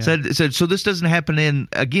now. Yeah. Said so this doesn't happen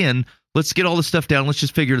again. Let's get all this stuff down. Let's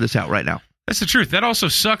just figure this out right now. That's the truth. That also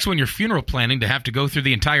sucks when you're funeral planning to have to go through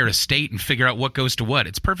the entire estate and figure out what goes to what.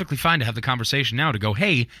 It's perfectly fine to have the conversation now to go,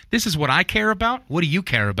 hey, this is what I care about. What do you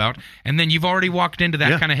care about? And then you've already walked into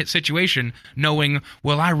that kind of situation knowing,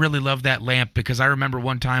 well, I really love that lamp because I remember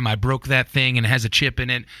one time I broke that thing and it has a chip in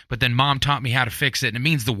it, but then Mom taught me how to fix it and it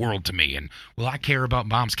means the world to me. And, well, I care about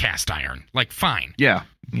Mom's cast iron. Like, fine. Yeah.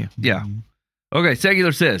 Okay,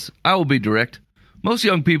 Secular says, I will be direct. Most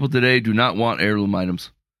young people today do not want heirloom items.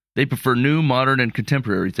 They prefer new, modern, and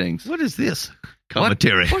contemporary things. What is this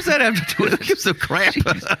commentary? What does that have to do with it? Gives a crap.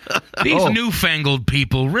 These newfangled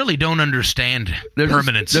people really don't understand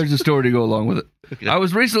permanence. There's a story to go along with it. Okay. I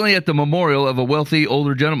was recently at the memorial of a wealthy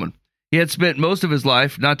older gentleman. He had spent most of his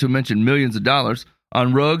life, not to mention millions of dollars,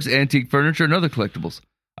 on rugs, antique furniture, and other collectibles.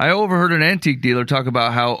 I overheard an antique dealer talk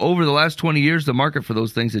about how over the last 20 years, the market for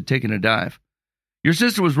those things had taken a dive. Your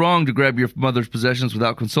sister was wrong to grab your mother's possessions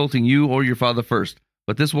without consulting you or your father first.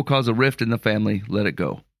 But this will cause a rift in the family. Let it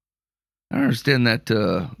go. I don't understand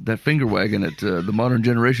that finger wagging at the modern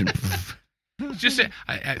generation. Just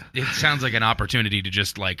it sounds like an opportunity to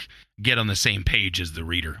just like get on the same page as the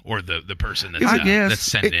reader or the person that's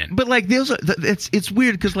sent in. But like it's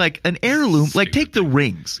weird because like an heirloom, like take the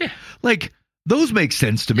rings, like those make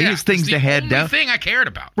sense to me. It's things to hand down. Thing I cared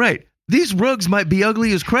about, right? These rugs might be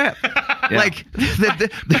ugly as crap. Like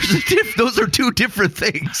those are two different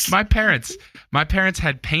things. My parents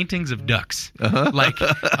had paintings of ducks, like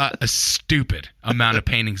a stupid amount of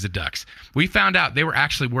paintings of ducks. We found out they were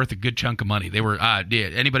actually worth a good chunk of money. They were.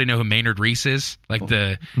 Anybody know who Maynard Reese is? Like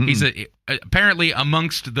he's apparently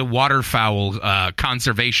amongst the waterfowl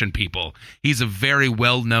conservation people. He's a very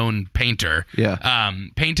well-known painter. Yeah.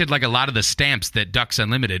 Painted like a lot of the stamps that Ducks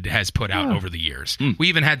Unlimited has put out over the years. We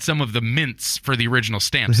even had some of the mints for the original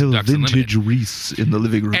stamps. The Ducks vintage Unlimited. Reese in the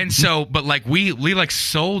living room. And so, but like we like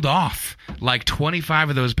sold off like 25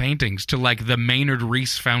 of those paintings to like the Maynard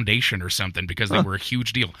Reese Foundation or something because they were a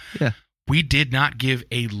huge deal. Yeah. We did not give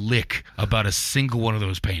a lick about a single one of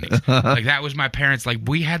those paintings. Like that was my parents. Like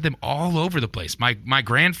we had them all over the place. My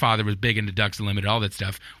grandfather was big into Ducks Unlimited, all that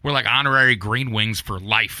stuff. We're like honorary Green Wings for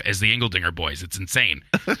life as the Engeldinger boys. It's insane.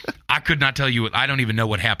 I could not tell you. I don't even know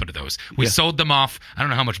what happened to those. We sold them off. I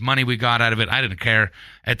don't know how much money we got out of it. I didn't care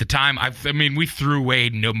at the time. I mean, we threw away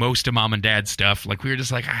most of Mom and Dad's stuff. Like we were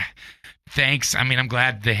just like, thanks. I mean, I'm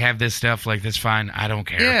glad they have this stuff. Like, that's fine. I don't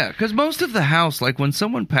care. Yeah, because most of the house, like when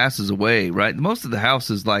someone passes away, right? Most of the house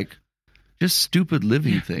is like just stupid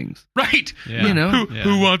living things. Right. Yeah. You know?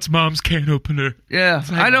 Who wants Mom's can opener? Yeah.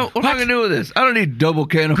 Like, I don't. What am I going to do with this? I don't need double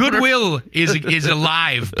can opener. Goodwill is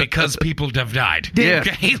alive because people have died. Yeah.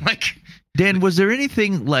 Okay? Like, Dan, was there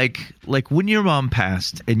anything like when your mom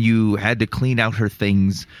passed and you had to clean out her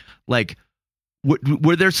things, like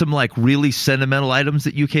were there some like really sentimental items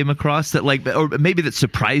that you came across that like, or maybe that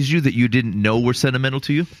surprised you that you didn't know were sentimental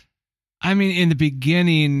to you? I mean, in the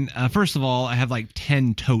beginning, first of all, I have like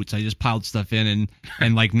 10 totes. I just piled stuff in,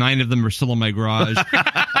 and like 9 of them are still in my garage.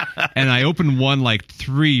 And I opened one like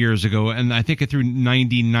 3 years ago, and I think I threw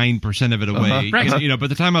 99% of it away. Right. You know, by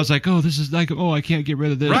the time I was like, oh, this is like, oh, I can't get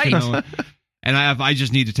rid of this. Right. You know? And I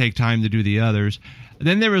just need to take time to do the others.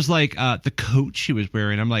 Then there was like the coat she was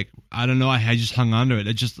wearing. I'm like, I don't know. I just hung on to it.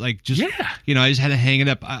 It just you know, I just had to hang it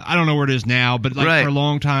up. I don't know where it is now, but like for a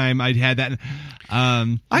long time I'd had that.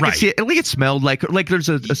 I can see it. At least it smelled like there's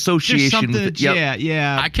an association with it. Yep.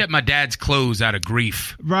 Yeah. I kept my dad's clothes out of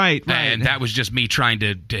grief. Right. And that was just me trying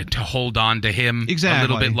to hold on to him a Exactly.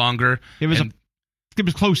 little bit longer. It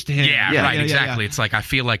was close to him. Yeah, right, exactly. It's like I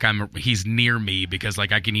feel like he's near me because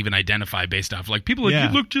like I can even identify based off like people like you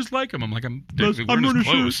look just like him. I'm like I'm wearing his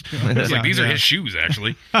clothes. It's like these are his shoes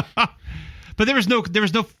actually. But there was no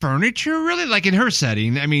furniture really like in her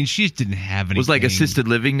setting. I mean, she didn't have anything. Was like assisted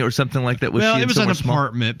living or something like that. Well, it was an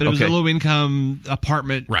apartment, but it was a low income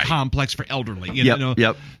apartment complex for elderly. You know?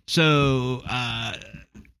 Yep. So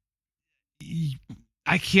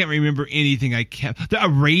I can't remember anything I kept. A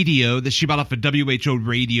radio that she bought off a WHO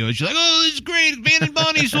radio. She's like, oh, this is great. Van and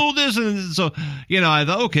Bonnie sold this. And so, you know, I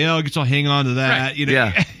thought, okay, I guess I'll hang on to that. Right. You know?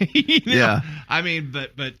 Yeah. You know? Yeah. I mean,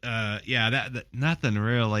 but that nothing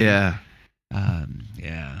really. Yeah.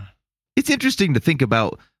 Yeah. It's interesting to think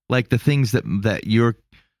about like the things that you're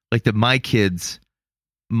like that my kids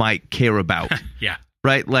might care about. Yeah.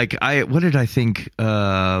 Right? Like what did I think?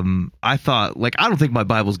 I thought like I don't think my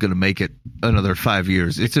Bible's going to make it another 5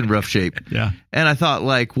 years. It's in rough shape. Yeah. And I thought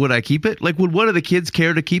like, would I keep it? Like, would one of the kids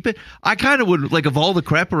care to keep it? I kind of would. Like, of all the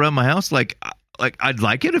crap around my house, like I'd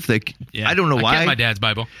like it if they. Yeah. I don't know why. I kept my dad's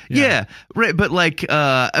Bible. Yeah, right. But like,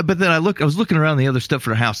 but then I was looking around the other stuff for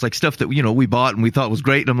the house, like stuff that we bought and we thought was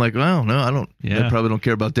great. And I'm like, oh no, I don't. Yeah. I probably don't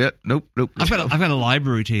care about that. Nope. I've got a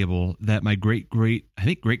library table that my great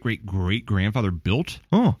grandfather built.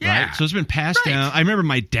 Oh, yeah. Right? So it's been passed down. I remember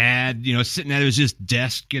my dad, sitting at his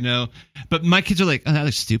desk, but my kids are like, oh, that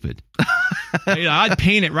looks stupid. I'd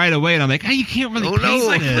paint it right away, and I'm like, you can't really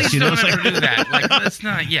paint this. Please don't ever do that. Like, that's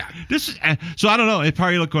not. Yeah. So I don't know. It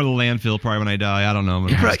probably go to the landfill probably when I die. I don't know.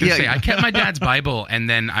 Yeah, I was gonna say, I kept my dad's Bible, and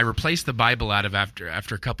then I replaced the Bible out of after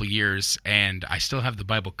a couple years, and I still have the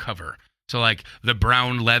Bible cover. So like the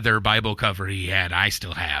brown leather Bible cover he had, I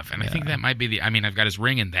still have, and I think that might be I've got his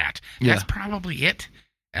ring in that. That's probably it.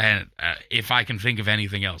 And if I can think of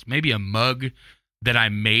anything else, maybe a mug that I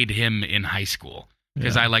made him in high school.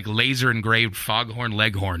 Because I like laser engraved Foghorn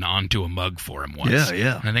Leghorn onto a mug for him once.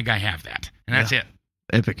 Yeah. And I think I have that. And that's it.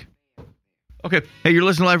 Epic. Okay. Hey, you're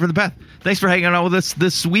listening live from the path. Thanks for hanging out with us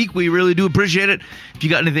this week. We really do appreciate it. If you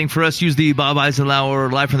got anything for us, use the Bob Eisenhower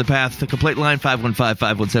Live from the Path, the complaint line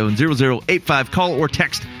 515-517-0085. Call or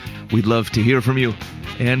text. We'd love to hear from you.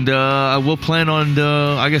 And we'll plan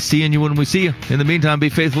on, seeing you when we see you. In the meantime, be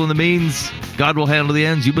faithful in the means. God will handle the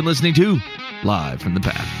ends. You've been listening to live from the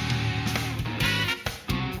path.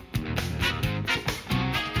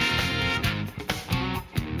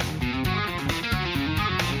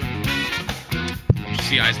 Did you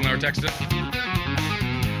see Eisenhower texted it?